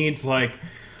think it needs like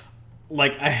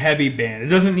a heavy ban. It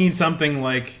doesn't need something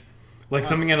like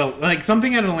something out of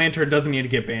Lantern doesn't need to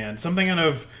get banned. Something out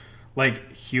of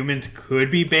like humans could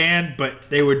be banned, but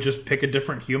they would just pick a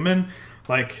different human.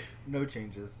 Like No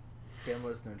changes. Ban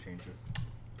list, no changes.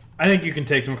 I think you can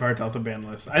take some cards off the ban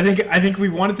list. I think if we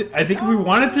wanted to if we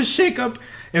wanted to shake up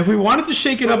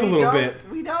it up a little bit.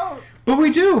 We don't. But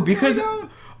we do because We don't.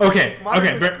 okay. Modern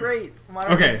Okay. is great.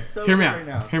 Modern Okay. is so Hear me good out. right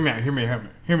now.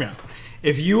 Hear me out.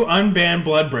 If you unban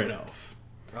Bloodbraid Elf,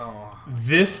 Oh.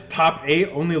 this top 8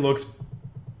 only looks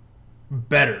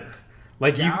better.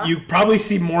 Like Yeah? you probably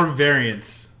see more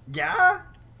variants. Yeah.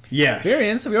 Yes.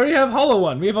 Variants. We already have Hollow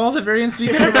One. We have all the variants we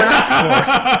could ever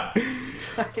ask for.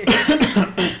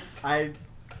 I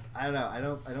don't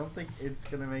know. I don't think it's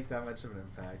gonna make that much of an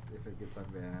impact if it gets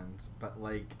unbanned. But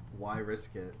like, why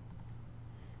risk it?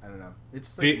 I don't know. It's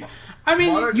just like I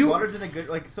mean, Modern's in a good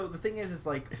like. So the thing is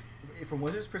like, from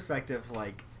Wizards' perspective,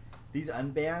 like these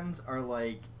unbans are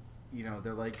like, you know,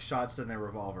 they're like shots in their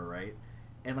revolver, right?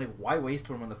 And like, why waste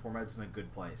one when the format's in a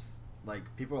good place? Like,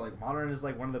 people are like, Modern is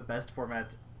like one of the best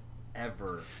formats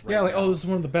ever. Right Yeah, like, now. oh, this is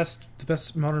one of the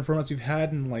best modern formats we've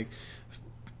had in like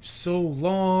so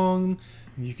long.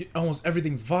 You get almost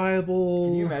everything's viable.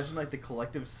 Can you imagine like the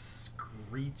collective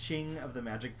screeching of the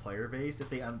Magic player base if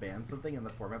they unban something and the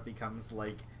format becomes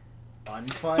like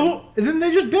unfun? So, then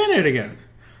they just ban it again.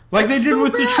 Like they did so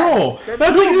with the bad. troll. That's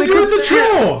That's so like they did with the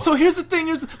bad. troll. So here's the thing: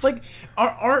 like,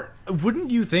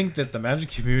 wouldn't you think that the Magic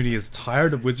community is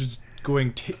tired of Wizards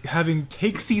going having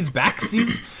takesies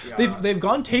backsies? Yeah. They've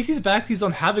gone takesies backsies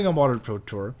on having a Modern Pro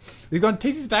Tour. They've gone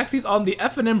takesies backsies on the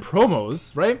FNM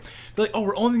promos, right? They're like, oh,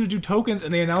 we're only gonna do tokens,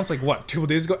 and they announced like what 2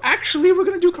 days ago. Actually, we're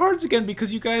gonna do cards again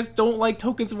because you guys don't like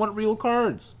tokens and want real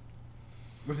cards.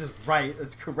 Which is right,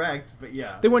 that's correct, but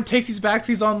yeah. They went takesies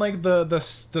backsies on like the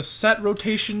set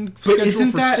rotation schedule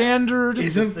isn't for that- standard.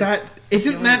 Isn't that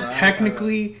stealing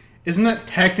right isn't that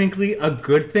technically a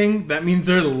good thing? That means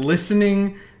they're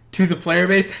listening to the player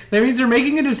base. That means they're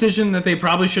making a decision that they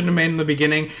probably shouldn't have made in the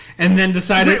beginning, and then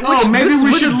decided, Which maybe this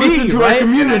we would should be, listen to right? our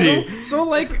community. So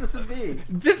like, This would be.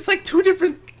 this is like 2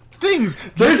 different things.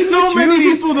 There's Listening so to many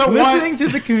communities- people that listening want- to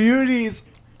the communities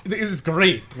is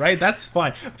great, right? That's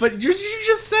fine. But you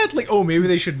just said like, oh, maybe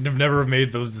they should have never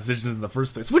made those decisions in the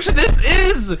first place. Which this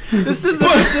is. This is a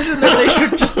decision that they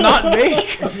should just not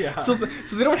make. Yeah. So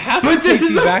they don't have But to this take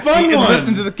is the a backseat fun and one.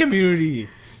 listen to the community.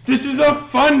 This is a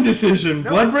fun decision.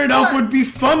 Bloodbraid it's Elf not. would be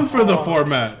fun for the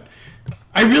format.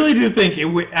 I really do think it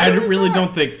would. I would really not.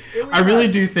 don't think. It would I really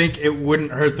not. do think it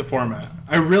wouldn't hurt the format.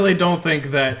 I really don't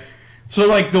think that. So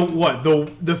like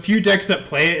the few decks that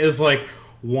play it is like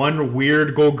one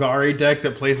weird Golgari deck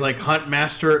that plays like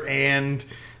Huntmaster and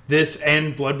this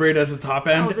and Bloodbraid as the top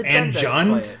end the and decks Jund.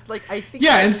 play it. Like, I think.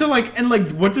 Yeah, and so like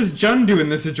what does Jund do in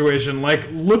this situation? Like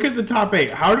look at the top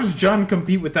 8. How does Jund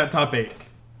compete with that top 8?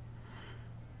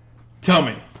 Tell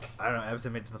me. I don't know,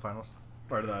 Absent made it to the finals.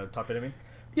 Or to the top 8, I mean.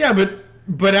 Yeah, but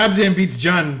Abzan beats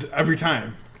Jund every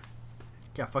time.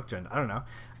 Yeah, fuck Jen. I don't know.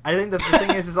 I think that the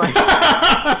thing is like,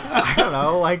 I don't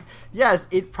know. Like, yes,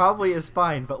 it probably is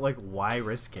fine, but like, why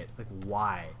risk it? Like,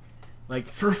 why? Like,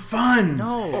 For fun.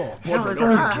 no, Bloodbraid no,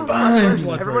 Elf. it's For not. fun. Everyone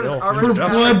is Bloodbraid Elf. already For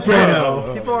having Bloodbraid fun.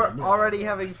 Elf. People are already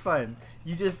having fun.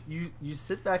 You just you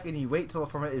sit back and you wait till the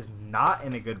format is not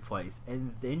in a good place,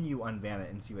 and then you unban it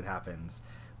and see what happens.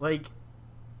 Like,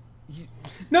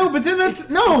 No, but then that's it's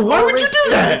why all would you risk- do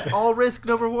that? It's all risk,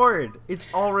 no reward. It's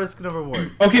all risk, no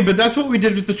reward. Okay, but that's what we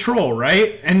did with the troll,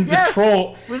 right? And Yes, the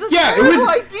troll, it was a yeah, it terrible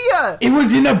was idea. it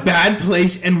was in a bad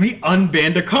place, and we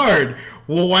unbanned a card.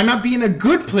 Well, why not be in a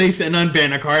good place and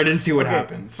unban a card and see what Okay,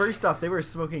 happens? First off, they were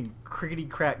smoking crickety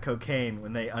crack cocaine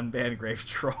when they unbanned Grave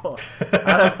Troll.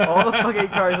 Out of all the fucking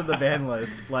cards on the ban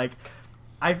list, like,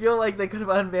 I feel like they could have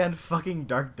unbanned fucking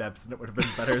Dark Depths and it would have been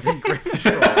better than Grave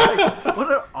Troll. Like,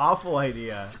 what an awful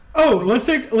idea. Oh, let's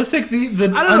take the I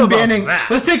don't know about unbanning. that.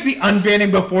 Let's take the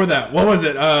unbanning before that. What was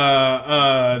it?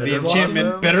 The Bitter enchantment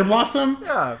Blossom? Bitter Blossom.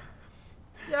 Yeah.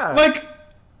 Yeah. Like,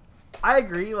 I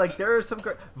agree. Like, there are some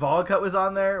cards. Volcut was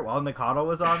on there. Wild Mikado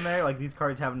was on there. Like, these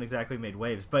cards haven't exactly made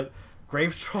waves, but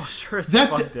Grave Troll sure as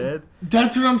That's fuck did.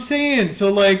 that's what I'm saying.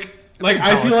 So like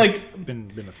I feel like It's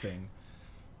been a thing.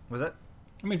 Was it?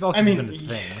 I mean, Valken's been a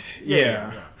thing.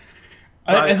 yeah.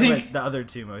 But I think meant the other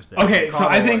two mostly. Okay, so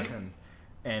I Mikado think-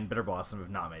 and Bitter Blossom have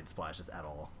not made splashes at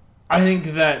all. I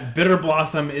think that Bitter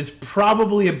Blossom is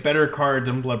probably a better card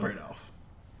than Bloodbraid Elf.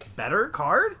 Better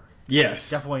card? Yes.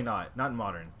 Definitely not. Not in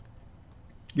Modern.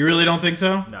 You really don't think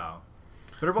so? No.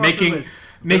 Bitter Blossom Making is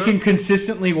making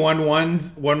consistently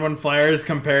 1/1 flyers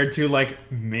compared to like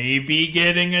maybe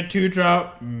getting a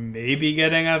 2-drop, maybe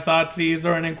getting a Thoughtseize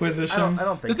or an Inquisition. I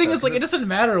don't think The thing so, is, like, 'cause it doesn't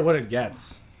matter what it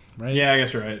gets, right? Yeah, I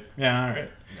guess you're right. Yeah, all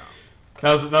right.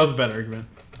 That was a better argument.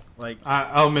 like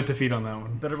I'll admit defeat on that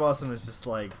one. Bitter Blossom is just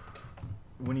like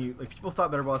when you like people thought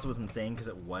Bitter Blossom was insane because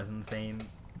it was insane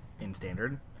in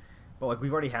Standard, but like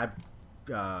we've already had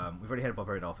we've already had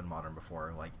Bloodbraid Elf in Modern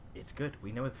before. Like, it's good.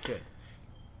 We know it's good.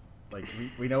 Like,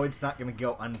 we know it's not going to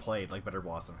go unplayed like Bitter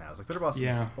Blossom has. Like, Bitter Blossom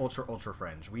is ultra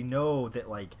fringe. We know that,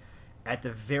 like, at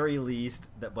the very least,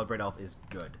 that Bloodbraid Elf is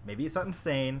good. Maybe it's not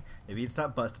insane. Maybe it's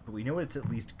not busted. But we know it's at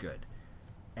least good.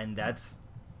 And that's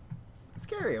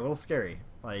scary. A little scary.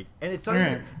 Like, and it's not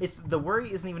even... the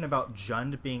worry isn't even about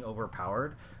Jund being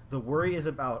overpowered. The worry is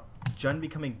about Jund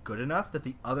becoming good enough that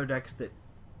the other decks that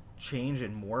change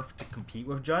and morph to compete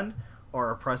with Jund are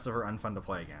oppressive or unfun to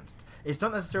play against. It's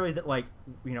not necessarily that, like,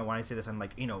 you know, when I say this, I'm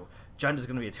like, you know, Jund is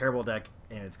going to be a terrible deck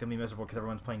and it's going to be miserable because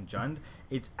everyone's playing Jund.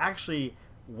 It's actually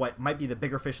what might be the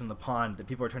bigger fish in the pond that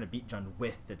people are trying to beat Jund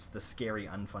with that's the scary,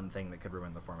 unfun thing that could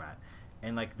ruin the format.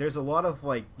 And, like, there's a lot of,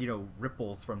 like, you know,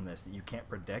 ripples from this that you can't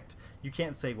predict. You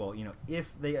can't say, well, you know, if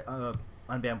they unban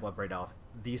Bloodbraid Elf,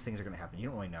 these things are going to happen. You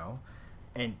don't really know.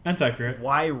 And that's accurate.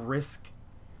 Why risk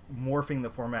morphing the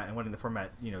format and letting the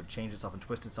format, you know, change itself and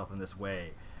twist itself in this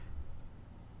way?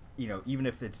 You know, even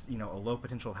if it's, you know, a low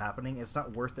potential happening, it's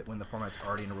not worth it when the format's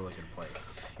already in a really good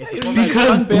place.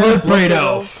 Because Bloodbraid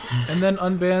Elf. And then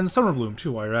unban Summerbloom,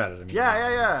 too, while you're at it. I mean,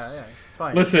 yeah. It's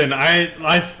fine. Listen,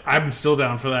 I'm still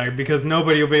down for that because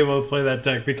nobody will be able to play that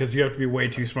deck because you have to be way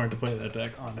too smart to play that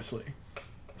deck, honestly.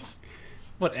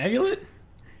 What, Amulet?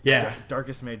 Yeah.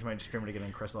 Darkest Mage might stream it again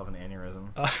and Crystal have an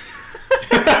aneurysm.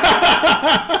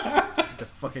 To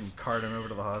fucking cart him over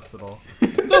to the hospital.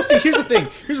 No, see, here's the thing.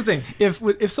 If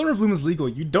Summerbloom is legal,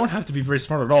 you don't have to be very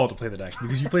smart at all to play the deck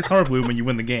because you play Summerbloom when you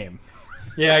win the game.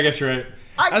 Yeah, I guess you're right.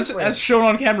 As shown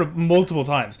on camera multiple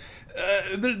times.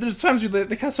 There's times where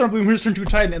they cast Summerbloom, here's turn 2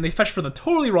 Titan, and they fetch for the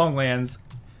totally wrong lands.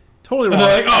 Totally wrong.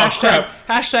 Like, oh, crap.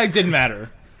 Hashtag didn't matter.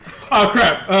 Oh,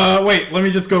 crap. Wait, let me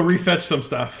just go refetch some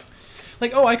stuff.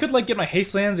 Like, oh, I could, like, get my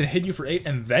haste lands and hit you for 8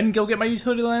 and then go get my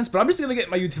utility lands, but I'm just gonna get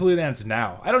my utility lands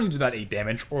now. I don't need to do that 8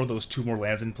 damage or those 2 more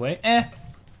lands in play.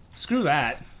 Screw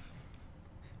that.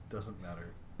 Doesn't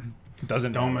matter.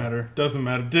 Don't matter. Doesn't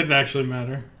matter. Didn't actually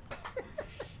matter.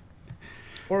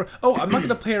 Or, oh, I'm not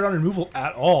gonna play around removal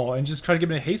at all and just try to get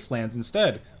my haste lands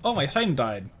instead. Oh, my Titan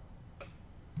died.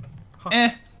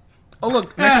 Oh,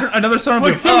 look, next turn, another Summerbloom.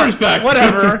 Look, Summer's back.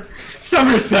 Whatever.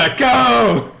 Summer's back.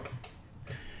 Go!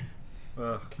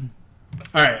 All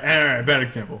right, bad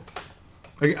example.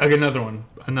 I get another one.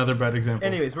 Another bad example.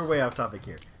 Anyways, we're way off topic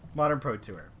here. Modern Pro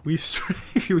Tour. This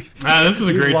is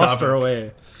a great lost topic. Our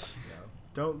way.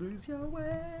 Don't lose your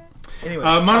way. Anyways,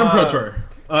 Modern Pro Tour.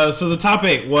 So the top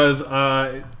 8 was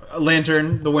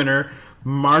Lantern, the winner,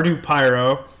 Mardu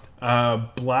Pyro,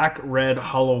 Black Red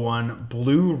Hollow One,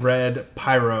 Blue Red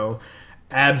Pyro,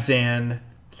 Abzan,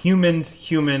 Humans,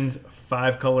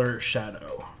 5-color Shadow.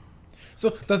 So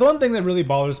the one thing that really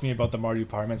bothers me about the Mardu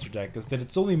Pyromancer deck is that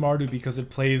it's only Mardu because it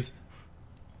plays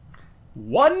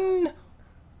one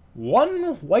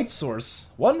white source,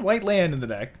 one white land in the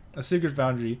deck, a Secret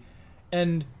Foundry,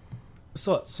 and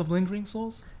some Lingering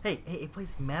Souls. Hey, it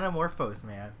plays Manamorphose,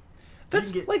 man.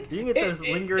 That's you can get those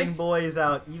lingering boys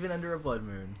out even under a blood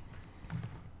moon.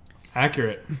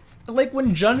 Accurate. Like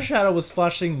when Jund Shadow was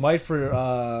flashing white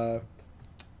for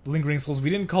Lingering Souls,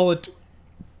 we didn't call it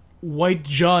White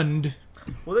Jund.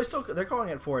 Well, they're calling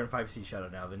it 4 and 5C Shadow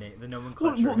now. The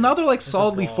nomenclature. Well, now they're like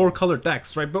solidly 4-color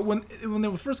decks, right? But when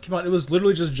they first came out, it was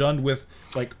literally just Jund with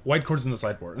like white cards in the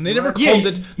sideboard, and they never called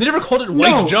it. They never called it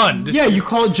White Jund. Yeah, you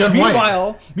call it Jund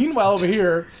White. Meanwhile, over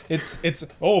here, it's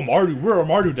Mardu. We're a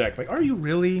Mardu deck. Like, are you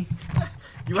really?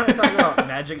 You want to talk about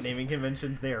Magic naming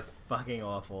conventions? They are fucking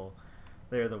awful.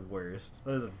 They're the worst.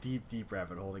 That is a deep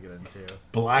rabbit hole to get into.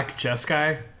 Black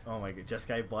Jeskai? Oh my god,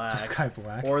 Jeskai Black. Jeskai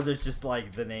Black. Or there's just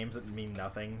like the names that mean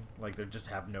nothing. Like they just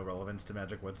have no relevance to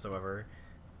Magic whatsoever.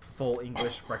 Full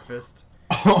English breakfast.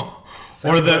 Or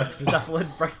the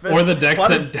Cephalid breakfast. Or the decks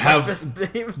that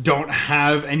don't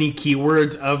have any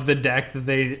keywords of the deck that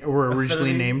they were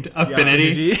originally named.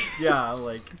 Affinity. Yeah,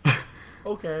 like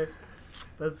okay.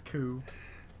 That's cool.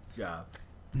 Yeah.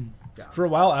 For a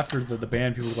while after the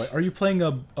ban, people were like, "Are you playing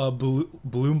a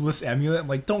Bloomless Amulet?" I'm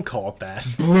like, don't call it that.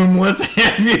 Bloomless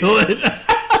Amulet.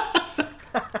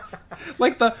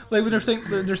 like when they're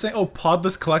saying, "Oh,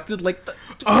 Podless Collected." Like,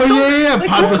 yeah. Like,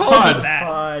 Podless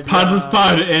Pod. Podless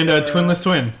Pod and Twinless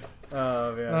Twin.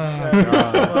 Oh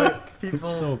man. People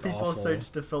awful. search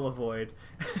to fill a void.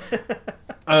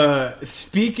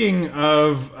 Speaking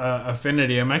of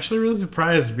Affinity, I'm actually really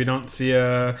surprised we don't see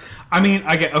a. I mean,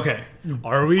 I get okay.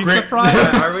 Are we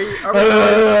surprised? Are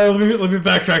we let me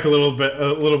backtrack a little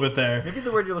bit there. Maybe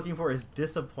the word you're looking for is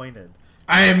disappointed.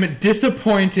 I am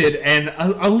disappointed and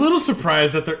a little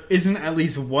surprised that there isn't at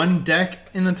least one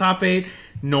deck in the top 8,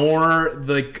 nor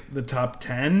the top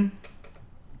 10.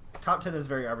 Top 10 is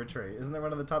very arbitrary. Isn't there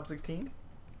one in the top 16?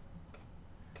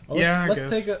 Well, Yeah, I let's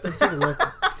guess. take a look.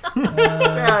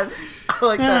 Man, I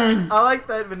like that. I like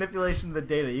that manipulation of the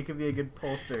data. You can be a good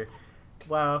pollster.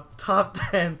 Wow, top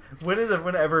 10. When has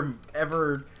everyone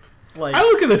ever like? I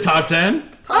look at the top 10.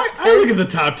 Top I look at the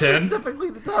top 10. Specifically,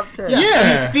 the top 10.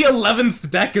 Yeah. The 11th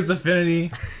deck is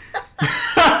Affinity.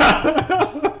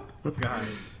 God.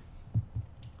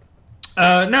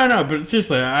 No, but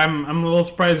seriously, I'm a little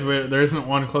surprised there isn't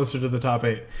one closer to the top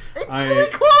 8. It's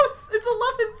really close. It's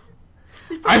 11th.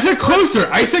 I said closer.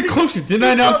 I said closer. Did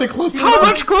I not say closer? How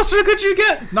much closer could you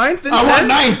get? 9th and 10th? I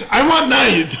want 9th. I want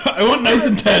 9th. I want 9th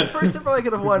and This 10th. person probably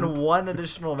could have won one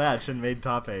additional match and made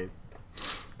top 8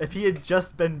 if he had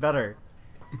just been better.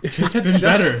 Just been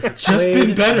better. Just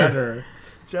been better.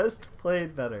 Just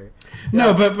played better.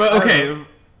 No, but okay.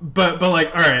 But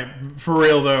like, all right, for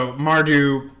real though,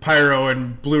 Mardu, Pyro,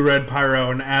 and Blue-Red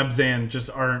Pyro and Abzan just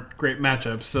aren't great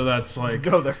matchups. So that's like,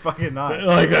 No, they're fucking not.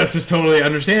 like that's just totally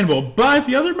understandable. But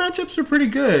the other matchups are pretty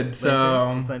good.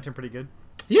 So Lantern pretty good.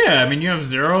 yeah, I mean, you have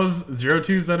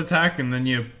 0/2s that attack, and then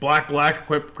you have black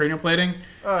equip cranial plating.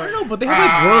 I don't know, but they have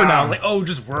like Whir now. Like, oh,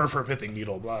 just Whir for Pithing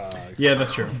Needle, blah. Yeah,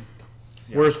 that's true.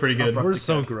 Whir's pretty good. Abrupt- Whir's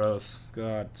so gross.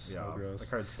 God, it's so Yeah, gross. the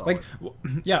card's solid. Like,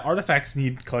 yeah, artifacts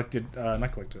need collected,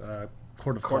 not collected,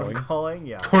 Court of Court Calling. of Calling,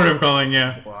 yeah. Court of Calling,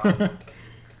 yeah. Wow. Yeah.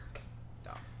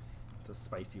 It's a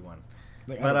spicy one.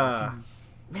 Like, But, I don't know, it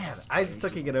seems Man, I still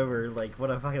can't get over like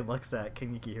what a fucking looks at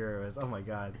King Yukihiro is. Oh my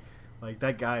god. Like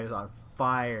that guy is on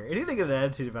fire. And he didn't get an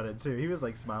attitude about it too. He was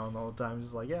like smiling the whole time,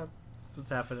 just like, yeah, that's what's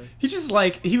happening. He just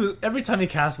like he was every time he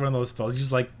cast one of those spells, he's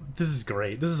just like, "This is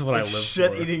great. This is what I live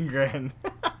Shit for." eating grin.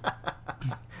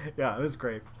 Yeah, it was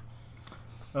great.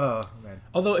 Oh man.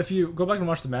 Although if you go back and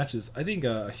watch the matches, I think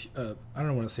I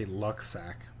don't want to say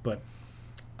Luxac, but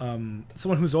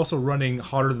someone who's also running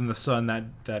hotter than the sun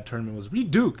that tournament was Reed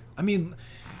Duke. I mean,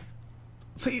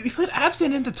 he played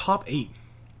Absent into top 8.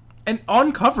 And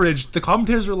on coverage, the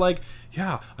commentators were like,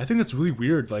 "Yeah, I think it's really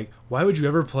weird. Like, why would you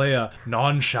ever play a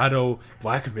non-shadow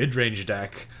black mid-range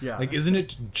deck? Yeah. Like, isn't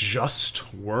it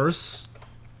just worse?"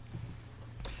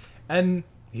 And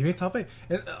he made top 8.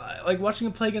 And like watching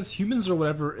him play against humans or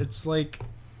whatever, it's like,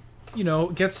 you know,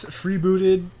 gets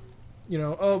freebooted. You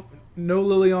know, oh, no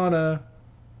Liliana,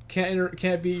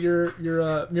 can't beat your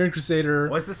Mirren Crusader.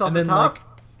 What's this off and the then, top? Like,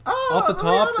 Oh, off the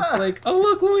top, Liliana! it's like, oh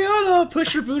look, Liliana,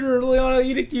 push your booter, Liliana,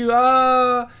 edict you,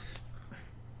 ah.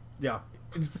 Yeah.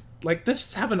 It's like this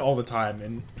just happened all the time,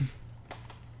 and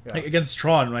Yeah. like against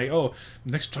Tron, right? Oh,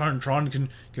 next turn Tron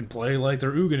can play like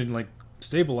their Ugin and like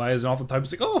stabilize, and all the time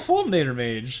it's like, oh, Fulminator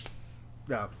Mage,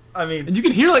 Yeah. I mean, and you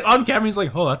can hear like on camera he's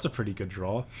like, oh, that's a pretty good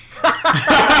draw.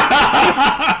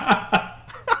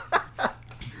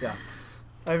 yeah.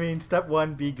 I mean, step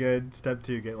 1, be good. Step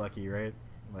 2, get lucky, right?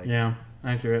 Like, Yeah,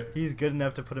 accurate. he's good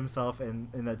enough to put himself in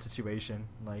that situation.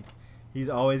 Like, he's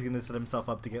always going to set himself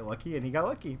up to get lucky, and he got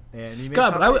lucky. And he made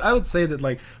God, top but eight. I would say that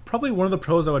like probably one of the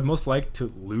pros I would most like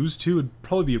to lose to would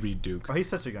probably be Reed Duke. Oh, he's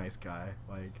such a nice guy.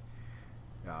 Like,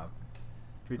 yeah.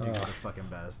 Reed Duke's the fucking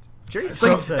best. Jerry It's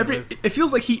like Thompson it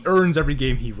feels like he earns every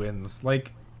game he wins.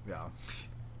 Like yeah.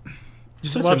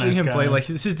 just Such a watching nice him guy. play, like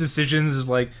his decisions is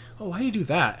like, oh, why do you do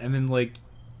that? And then like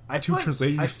I two feel like- turns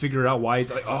later, you I- figure out why he's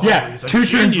like, oh, Yeah, he's a 2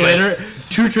 turns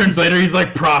genius. later, he's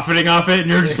like profiting off it, and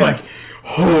you're just like,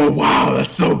 oh wow,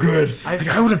 that's so good. Like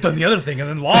I would have done the other thing and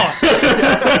then lost.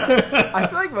 I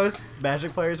feel like most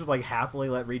Magic players would like happily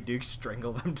let Reed Duke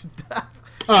strangle them to death.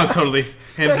 Oh, totally,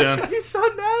 hands down. He's so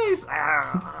nice.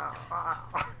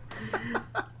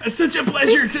 It's such a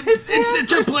pleasure. His hands It's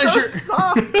such a are pleasure. So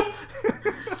soft.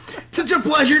 Such a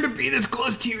pleasure to be this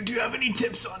close to you. Do you have any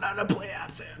tips on how to play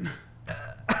Abzan?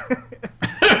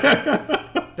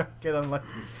 Don't get unlucky.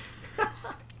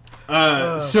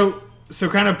 So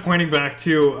kind of pointing back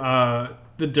to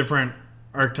the different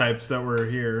archetypes that were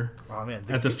here Oh man,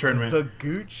 at this tournament. the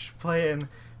Gooch playing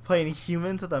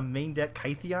humans with the main deck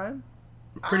Kytheon.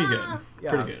 Pretty good. Yeah.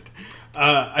 Pretty good.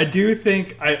 I do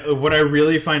think what I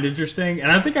really find interesting,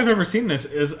 and I don't think I've ever seen this,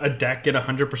 is a deck get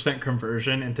 100%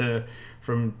 conversion into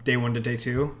from day 1 to day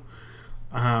 2,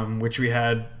 which we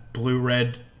had blue,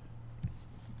 red,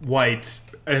 white,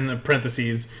 in the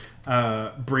parentheses,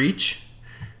 breach,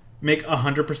 make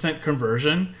 100%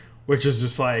 conversion, which is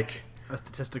just like, A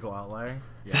statistical outlier.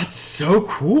 Yeah. that's so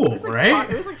cool, There's like right?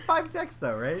 There's like 5 decks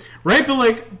though, right? Right, but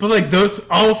like those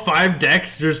all 5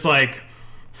 decks just like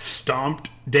stomped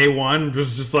day 1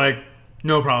 was just like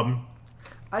no problem.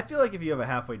 I feel like if you have a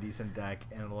halfway decent deck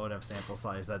and a low enough sample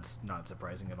size, that's not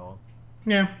surprising at all.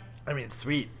 Yeah, I mean, it's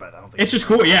sweet, but I don't think it's just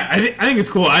cool. Yeah, I think it's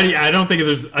cool. I don't think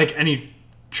there's like any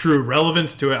true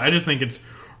relevance to it. I just think it's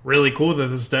really cool that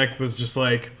this deck was just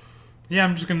like,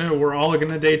 yeah, we're all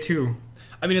gonna day 2.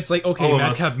 I mean, it's like, okay, All of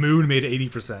Madcap us. Moon made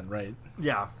 80%, right?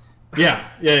 Yeah. Yeah.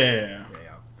 Yeah.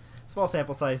 Small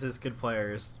sample sizes, good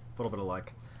players, a little bit of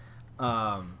luck.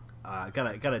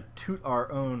 Gotta toot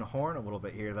our own horn a little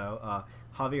bit here though.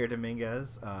 Javier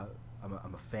Dominguez, I'm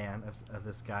a fan of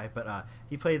this guy, but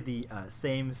he played the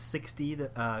same 60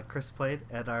 that Chris played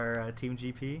at our Team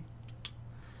GP.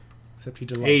 Except he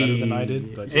did a lot better than I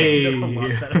did. But He did a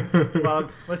lot better. Well,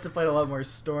 must have played a lot more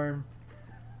Storm.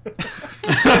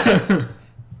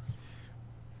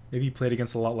 maybe he played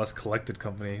against a lot less Collected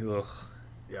Company. Ugh.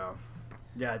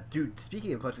 Yeah, dude.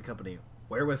 Speaking of Collected Company,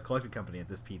 where was Collected Company at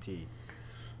this PT?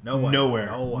 No one. Nowhere.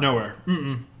 No one. Nowhere.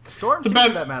 Mm-mm. Storm It's too, about-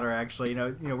 for that matter. Actually, you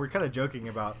know, we're kind of joking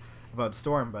about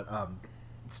Storm, but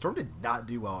Storm did not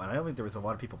do well, and I don't think there was a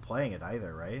lot of people playing it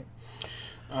either, right?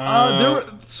 There were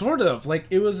sort of like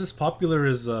it was as popular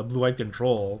as Blue Eyed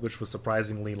Control, which was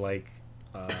surprisingly like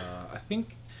I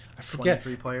think I forget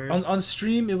 23 players. on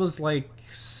stream. It was like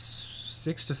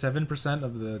 6 to 7%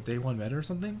 of the day one meta or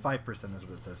something. 5% is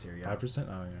what it says here. Yeah, 5%.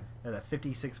 Oh yeah. at a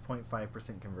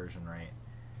 56.5% conversion rate.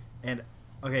 And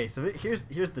okay, so here's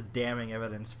the damning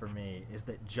evidence for me is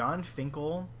that John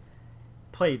Finkel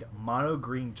played Mono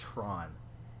Green Tron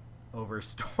over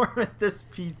Storm at this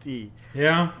PT.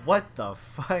 Yeah. What the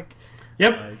fuck?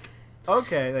 Yep. Like,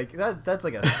 okay, like that's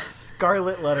like a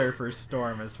scarlet letter for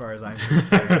Storm as far as I'm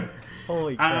concerned.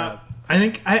 Holy crap! I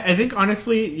think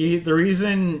honestly, the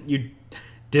reason you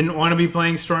didn't want to be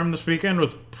playing Storm this weekend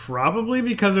was probably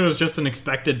because it was just an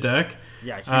expected deck.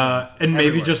 Yeah, humans, and maybe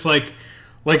everywhere. just like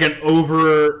an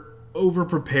over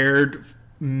prepared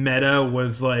meta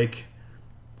was like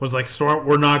Storm.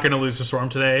 We're not going to lose to Storm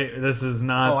today. This is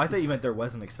not. Oh, I thought you meant there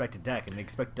was an expected deck, and the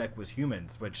expected deck was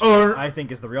humans, which Or- I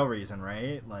think is the real reason,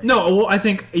 right? Like, No, well, I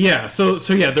think yeah. So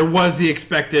yeah, there was the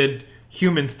expected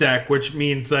humans deck, which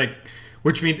means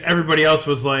everybody else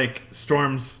was like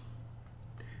Storm's.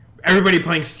 Everybody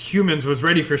playing humans was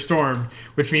ready for Storm,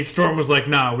 which means Storm was like,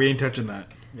 "Nah, we ain't touching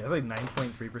that." yeah, it's like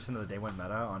 9.3% of the day one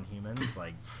meta on humans.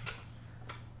 Like,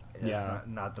 it's Yeah.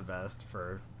 not the best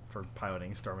for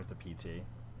piloting Storm at the PT.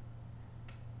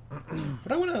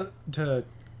 What I want to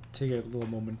take a little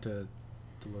moment to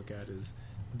look at is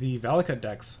the Valakut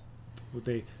decks with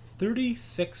a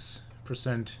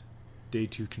 36% day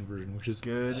 2 conversion, which is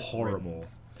Good, horrible.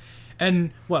 riddance.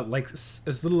 And what, like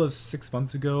as little as 6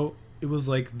 months ago, it was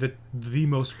like the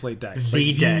most played deck. The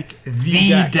Like, deck.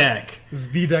 the deck. It It was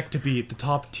the deck to beat, the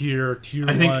top tier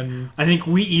I think. one. I think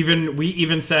we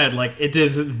even said like it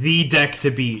is the deck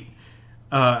to beat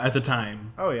at the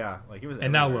time. Oh yeah, like it was.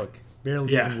 And now everywhere. look,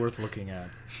 barely Yeah. even worth looking at.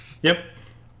 Yep.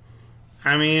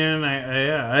 I mean,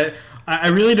 I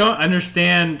really don't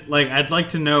understand. Like, I'd like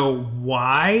to know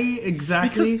why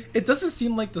exactly. Because it doesn't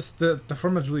seem like the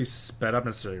format's really sped up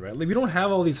necessarily, right? Like we don't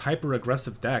have all these hyper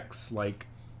aggressive decks like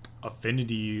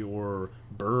Affinity or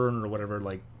Burn or whatever,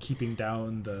 like keeping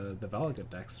down the Valakut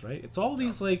decks, right? It's all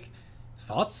these like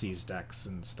Thoughtseize decks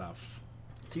and stuff.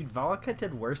 Dude, Valakut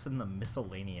did worse than the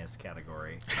miscellaneous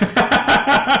category.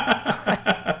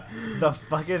 The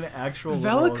fucking actual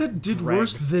Valakut did dregs.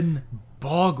 worse than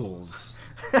Boggles.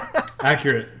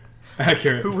 Accurate.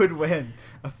 Who would win?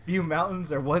 A few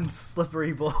mountains or one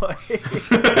slippery boy?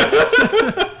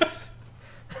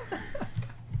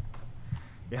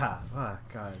 Yeah. Oh,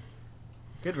 God.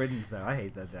 Good riddance, though. I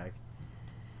hate that deck.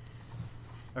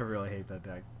 I really hate that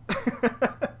deck.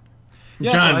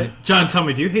 Yeah, John, tell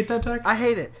me, do you hate that deck? I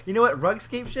hate it. You know what?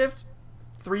 Rugscape Shift?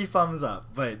 3 thumbs up.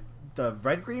 But the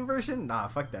red-green version? Nah,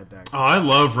 fuck that deck. Oh, I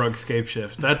love Rugscape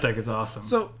Shift. That deck is awesome.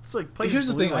 So It's like plays here's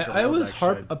the blue thing. like a I always deck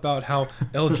harp should. about how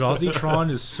Eldrazi Tron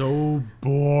is so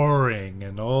boring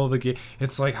and all the game.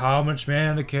 It's like, how much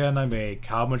mana can I make?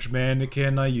 How much mana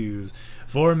can I use?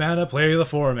 4 mana, play the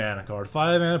 4 mana card.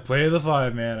 5 mana, play the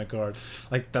 5 mana card.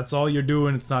 Like that's all you're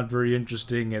doing. It's not very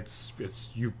interesting. It's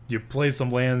you play some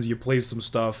lands, you play some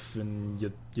stuff, and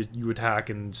you attack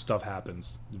and stuff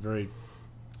happens. Very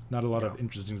not a lot of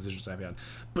interesting decisions I've had.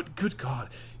 But good God,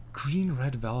 green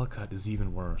red Valakut is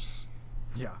even worse.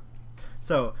 Yeah.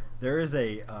 So there is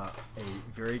a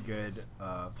very good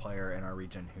player in our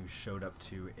region who showed up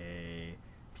to a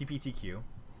PPTQ.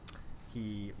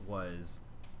 He was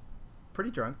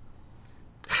pretty drunk.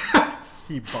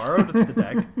 He borrowed the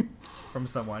deck from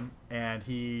someone, and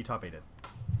he top 8'd.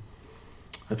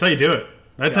 That's how you do it.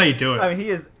 That's how you do it. I mean, he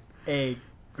is A,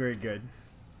 very good,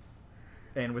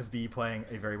 and was B, playing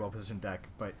a very well-positioned deck.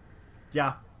 But,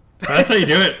 yeah. That's how you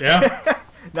do it. Yeah.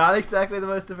 Not exactly the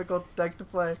most difficult deck to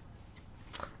play.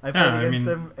 I played Yeah, I against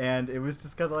mean- him, and it was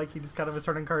just kind of like he just kind of was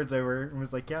turning cards over and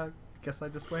was like, "Yeah, guess I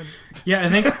just win." Yeah, I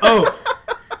think. Oh,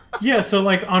 Yeah, so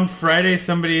like on Friday,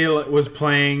 somebody was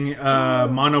playing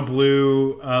Mono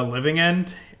Blue Living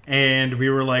End, and we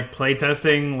were like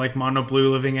playtesting like Mono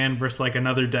Blue Living End versus like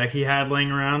another deck he had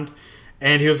laying around,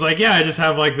 and he was like, "Yeah, I just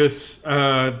have like this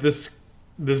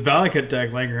Valakut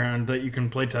deck laying around that you can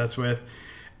playtest with,"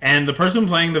 and the person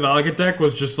playing the Valakut deck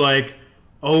was just like,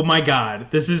 "Oh my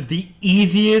god, this is the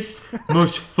easiest,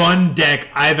 most fun deck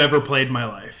I've ever played in my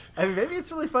life." I mean, maybe it's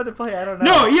really fun to play. I don't know.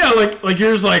 No, yeah, like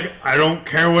you're just like, I don't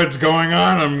care what's going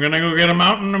on. I'm gonna go get a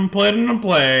mountain and play it in a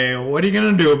play. What are you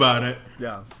gonna do about it?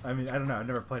 Yeah, I mean, I don't know. I've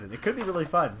never played it. It could be really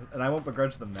fun, and I won't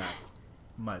begrudge them that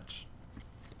much.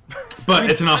 But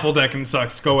it's an awful deck and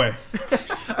sucks. Go away.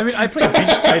 I mean, I played Beach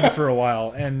Titan for a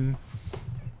while, and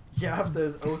You have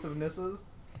those Oath of Nisses?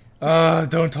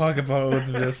 don't talk about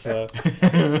this. Oh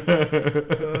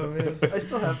man, I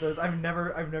still have those. I've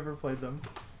never played them.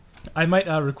 I might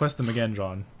request them again,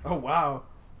 John. Oh wow,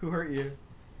 who hurt you?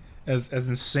 As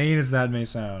insane as that may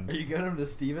sound. Are you getting them to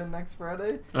Steven next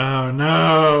Friday? Oh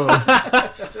no!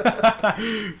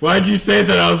 Why'd you say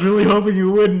that? I was really hoping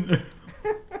you wouldn't.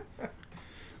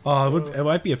 Oh, it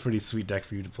might be a pretty sweet deck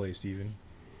for you to play, Steven.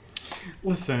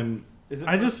 Listen, Is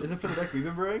it for the deck we've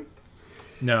been brewing?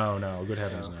 No, good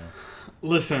heavens, no.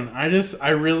 listen. I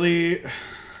really,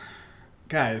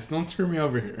 guys, don't screw me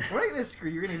over here. We're not gonna screw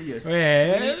you. You're gonna be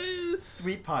a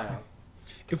sweet pile.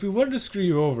 If we wanted to screw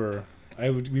you over,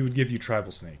 we would give you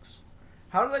tribal snakes.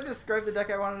 How did I describe the deck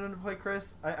I wanted him to play,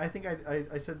 Chris? I think I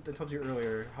told you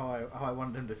earlier how I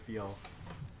wanted him to feel.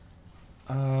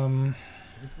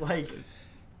 It's like,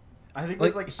 I think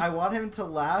it's like I want him to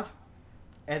laugh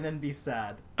and then be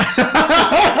sad.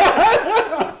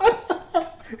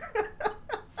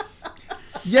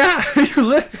 Yeah,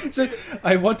 you said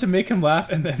I want to make him laugh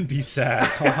and then be sad.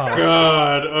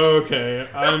 God, okay,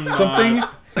 I'm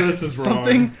not. This is wrong.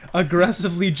 Something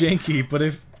aggressively janky, but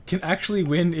if can actually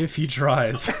win if he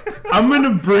tries. I'm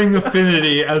gonna bring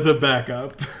Affinity as a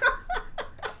backup.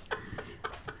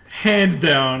 Hands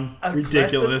down,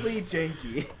 ridiculous. Aggressively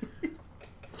janky.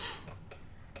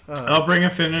 I'll bring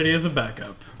Affinity as a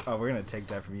backup. Oh, we're gonna take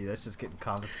that from you. That's just getting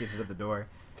confiscated at the door.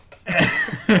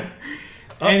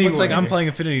 Anyway. Looks like I'm playing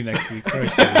Affinity next week. Sorry,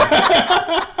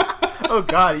 Oh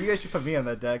god, you guys should put me on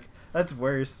that deck. That's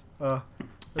worse.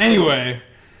 Anyway,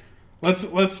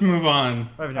 let's move on.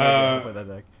 I have no idea how to play that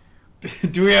deck.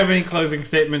 Do we have any closing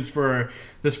statements for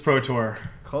this Pro Tour?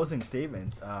 Closing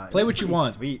statements. Play it's what you pretty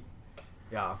want. Sweet.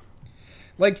 Yeah.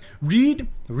 Like, Reed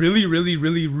really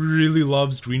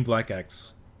loves Green Black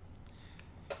X.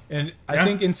 And I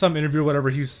think in some interview or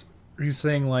whatever, he was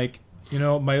saying, like, you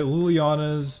know, my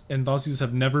Lilianas and Thoughtseize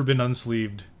have never been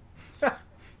unsleeved.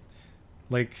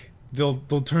 Like, they'll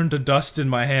turn to dust in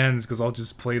my hands because I'll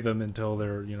just play them until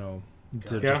they're, you know,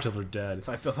 until they're dead.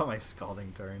 So I feel about my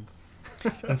scalding turns.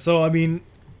 And so, I mean,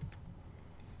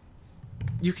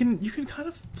 you can kind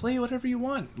of play whatever you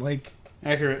want. Like,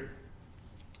 Accurate.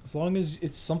 as long as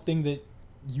it's something that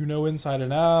you know inside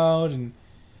and out, and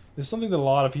there's something that a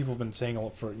lot of people have been saying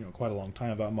for quite a long time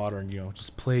about Modern. You know,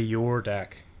 just play your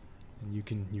deck, and you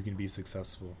can be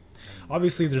successful.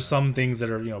 Obviously, there's some things that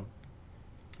are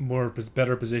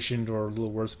better positioned or a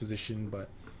little worse positioned, but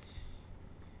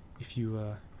if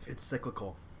you It's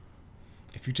cyclical.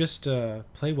 if you just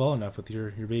play well enough with your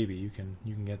baby, you can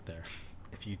get there.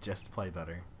 If you just play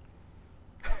better,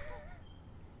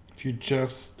 If you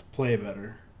just play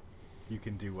better, you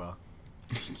can do well.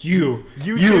 you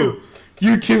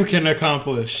too can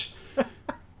accomplish.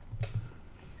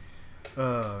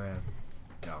 Oh man.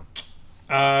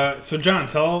 No. So John,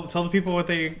 tell the people what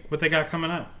they got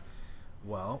coming up.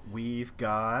 Well, we've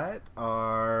got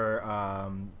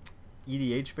our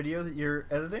EDH video that you're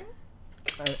editing.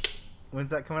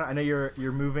 When's that coming out? I know you're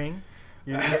moving.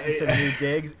 You're getting some new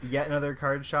digs. Yet another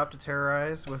card shop to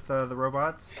terrorize with the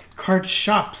robots. Card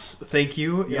shops, thank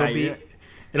you. Yeah,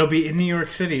 It'll be in New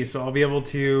York City, so I'll be able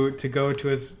to go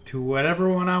to whatever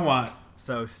one I want.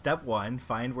 So step 1,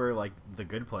 find where like the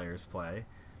good players play.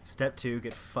 Step 2,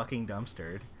 get fucking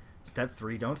dumpstered. Step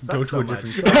 3, don't suck Go to so a much.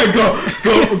 different shop.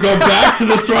 go back to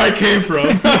the store I came from.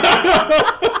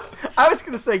 I was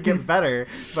gonna say get better,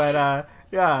 but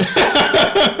yeah.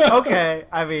 Okay,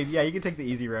 I mean, yeah, you can take the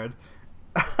easy road.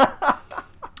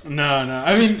 No.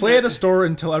 I Just mean, play at a store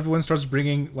until everyone starts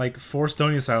bringing like 4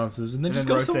 Stony Silences, and then And just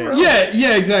then go rotate. somewhere else.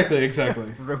 Yeah, exactly.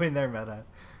 Ruin their meta.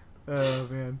 Oh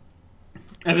man.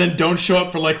 And then don't show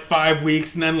up for like 5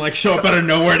 weeks, and then like show up out of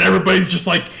nowhere, and everybody's just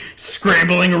like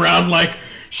scrambling around, like,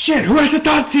 shit, who has the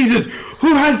Thoughtseizes?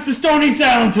 Who has the Stony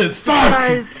Silences? Fuck!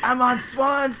 Guys, I'm on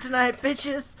Swans tonight,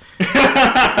 bitches.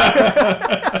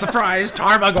 Surprise,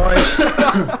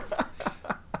 Tarmogoyf!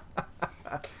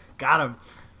 Got him.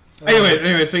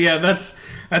 Anyway, so yeah, that's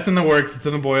in the works. It's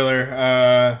in the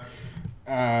boiler.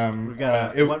 We've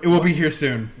got it will be here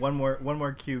soon. One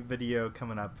more cube video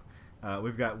coming up.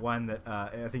 We've got one that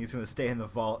I think is going to stay in the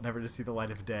vault, never to see the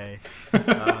light of day.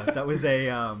 That was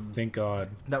a Thank God.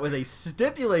 that was a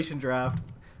stipulation draft.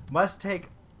 Must take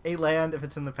a land if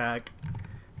it's in the pack.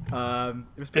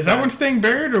 Is that one staying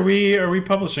buried, or are we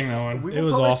publishing that one? We It will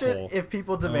was publish awful. it if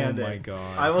people demand it. Oh my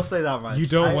God. I will say that much. You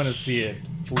don't want to see it.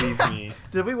 Believe me.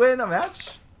 Did we win a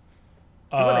match?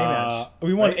 We won a match.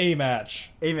 We won right? a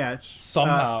match. A match.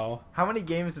 Somehow. How many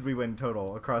games did we win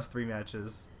total across 3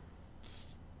 matches?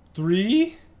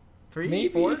 3? 3?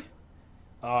 Maybe? 4?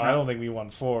 I don't think we won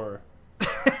 4.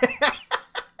 It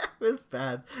was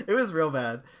bad. It was real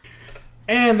bad.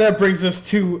 And that brings us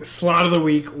to Slot of the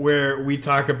Week, where we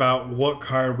talk about what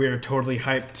card we are totally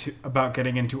hyped about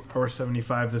getting into our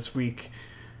 75 this week.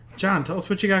 John, tell us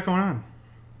what you got going on.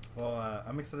 Well,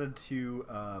 I'm excited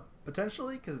to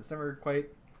potentially, because it's never quite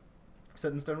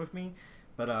set in stone with me,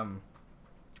 but I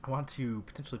want to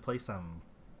potentially play some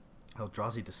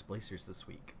Eldrazi Displacers this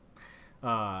week.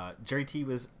 Jerry T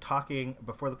was talking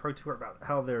before the Pro Tour about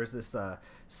how there's this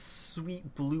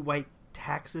sweet blue-white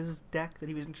taxes deck that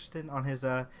he was interested in on his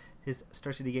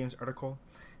Star City Games article,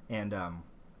 and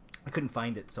I couldn't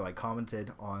find it, so I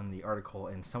commented on the article,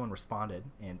 and someone responded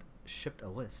and shipped a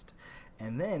list.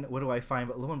 And then what do I find?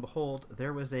 But lo and behold,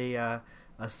 there was a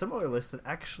similar list that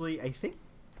actually, I think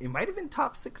it might have been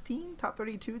top 16, top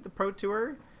 32 at the Pro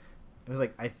Tour. It was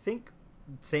like, I think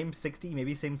same 60,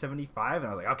 maybe same 75, and I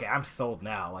was like, okay, I'm sold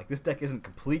now. Like, this deck isn't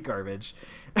complete garbage.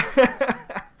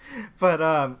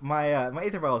 But my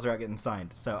Aether Vials are out getting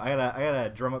signed, so I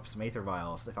gotta drum up some Aether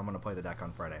Vials if I'm gonna play the deck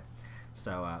on Friday.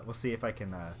 So we'll see if I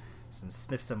can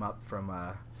sniff some up from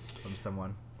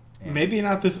someone. And Maybe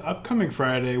not this upcoming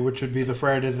Friday, which would be the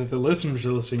Friday that the listeners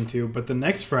are listening to, but the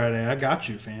next Friday, I got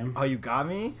you, fam. Oh, you got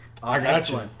me? Oh, I got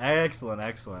excellent. Excellent.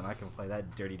 I can play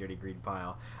that dirty green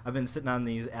pile. I've been sitting on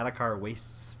these Adakar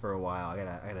wastes for a while. I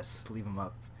gotta sleeve them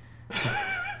up,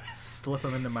 slip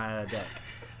them into my deck.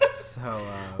 So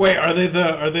Wait, are they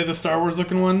the Star Wars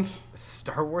looking ones?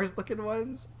 Star Wars looking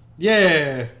ones?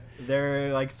 Yeah,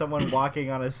 They're like someone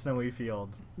walking on a snowy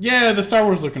field, yeah, the Star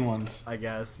Wars looking ones. I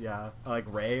guess. Yeah, like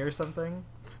Rey or something.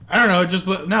 I don't know. It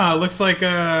looks like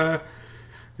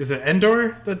is it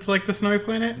Endor? That's like the snowy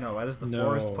planet. No, that is the No.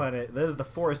 forest planet. That is the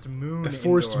forest moon. The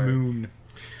Forest Endor. Moon.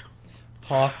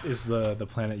 Hoth is the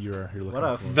planet you're looking What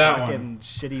a for. That fucking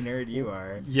shitty nerd you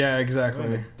are. Yeah, I'm exactly.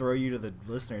 gonna throw you to the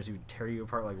listeners who tear you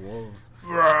apart like wolves.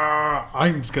 I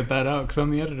can just cut that out because I'm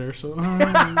the editor. So.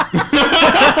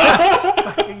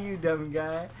 Fucking you, dumb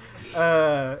guy.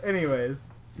 Anyways,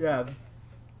 yeah.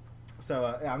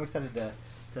 So yeah, I'm excited to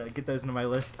get those into my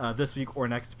list this week or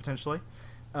next potentially.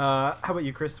 How about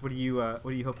you, Chris? What are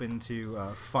you hoping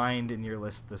to find in your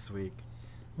list this week?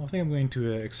 Well, I think I'm going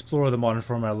to explore the modern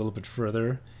format a little bit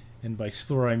further. And by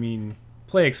explore, I mean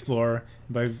play Explore.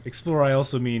 And by explore, I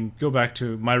also mean go back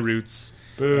to my roots.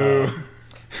 Boo.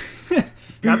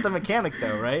 Got the mechanic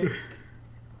though, right?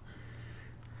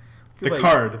 The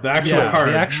card, the actual Yeah, card.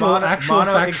 the actual Mono factual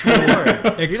Explore.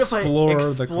 You need to play explore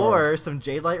the Explore card. some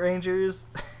Jadelight Rangers.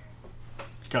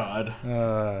 God.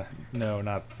 No,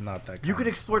 not that. You kind could of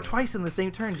explore explore. twice in the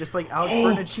same turn, just like Alex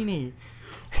Bernaccini.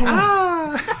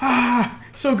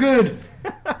 So good.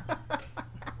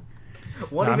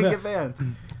 Won't Nah, even I'm get banned.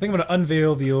 I think I'm gonna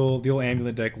unveil the old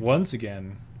amulet deck once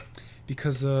again,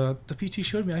 because the PT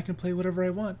showed me I can play whatever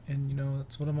I want, and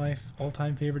that's one of my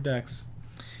all-time favorite decks.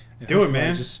 And Do it, hopefully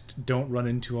man. I just don't run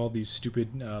into all these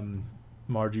stupid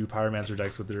Mardu Pyromancer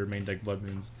decks with their main deck Blood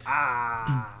Moons.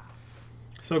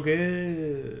 So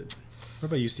good. What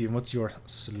about you, Steven? What's your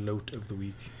sloat of the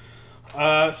week?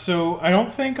 So I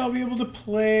don't think I'll be able to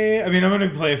play. I mean, I'm going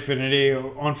to play Affinity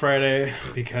on Friday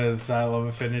because I love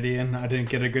Affinity and I didn't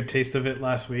get a good taste of it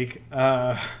last week.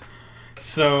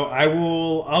 So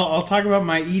I'll talk about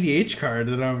my EDH card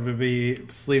that I'm going to be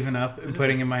sleeving up and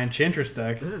putting in my Enchantress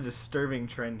deck. This is a disturbing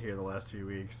trend here the last few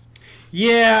weeks.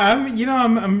 Yeah,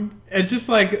 I'm. It's just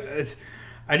like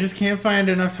I just can't find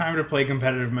enough time to play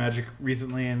competitive Magic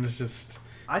recently, and it's just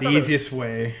the easiest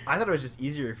way. I thought it was just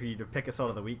easier for you to pick a salt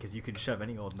of the week because you could shove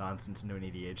any old nonsense into an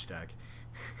EDH deck.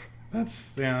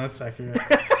 That's accurate.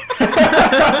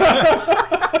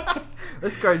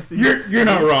 This card seems... You're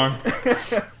not wrong.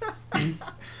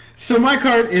 So my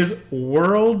card is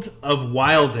Worlds of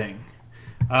Wilding.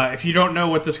 If you don't know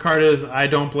what this card is, I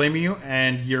don't blame you,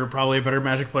 and you're probably a better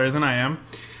Magic player than I am.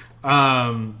 Yeah,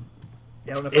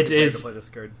 I don't know if I'm prepared to play this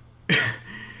card.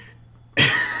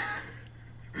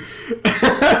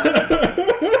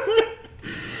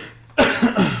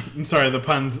 I'm sorry, the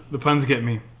puns get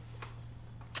me.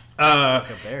 Like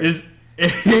a bear. is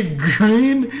a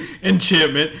green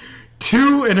enchantment,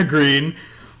 2 and a green,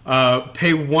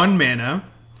 pay 1 mana.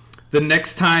 The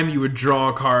next time you would draw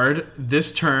a card,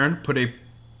 this turn, put a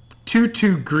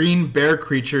 2/2 green bear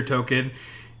creature token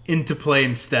into play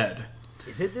instead.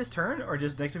 Is it this turn or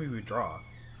just next time we would draw?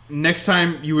 Next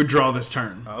time you would draw this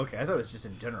turn. Oh, okay. I thought it was just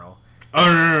in general.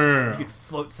 Oh, no. You could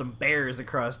float some bears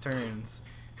across turns.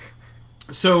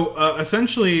 So,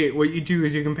 essentially, what you do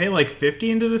is you can pay like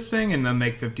 50 into this thing and then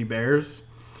make 50 bears.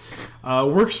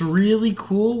 Works really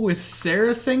cool with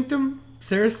Sarah Sanctum.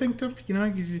 You know,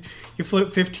 you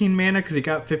float 15 mana because you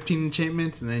got 15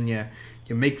 enchantments, and then you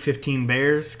make 15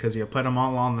 bears because you put them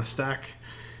all on the stack.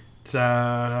 It's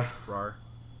Rar.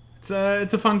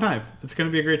 it's a fun time. It's gonna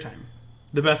be a great time,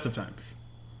 the best of times,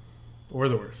 or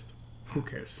the worst. Who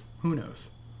cares? Who knows?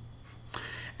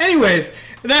 Anyways,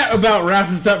 that about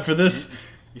wraps us up for this.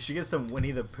 You should get some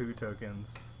Winnie the Pooh tokens.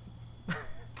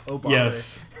 Oh, bother.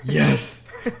 Yes.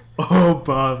 Oh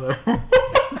bother.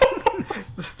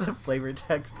 This is the flavor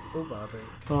text. Oh, bother.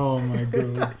 Oh my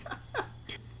god.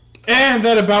 And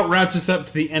that about wraps us up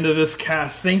to the end of this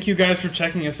cast. Thank you guys for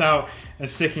checking us out and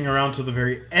sticking around till the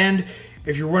very end.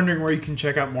 If you're wondering where you can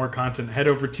check out more content, head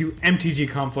over to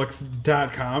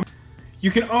mtgcomplex.com.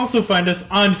 You can also find us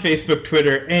on Facebook,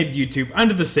 Twitter, and YouTube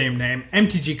under the same name,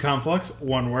 MTG Complex,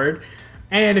 one word.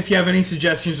 And if you have any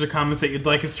suggestions or comments that you'd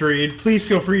like us to read, please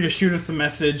feel free to shoot us a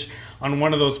message on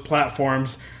one of those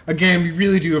platforms. Again, we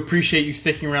really do appreciate you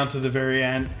sticking around to the very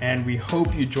end, and we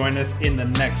hope you join us in the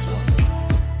next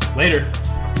one. Later.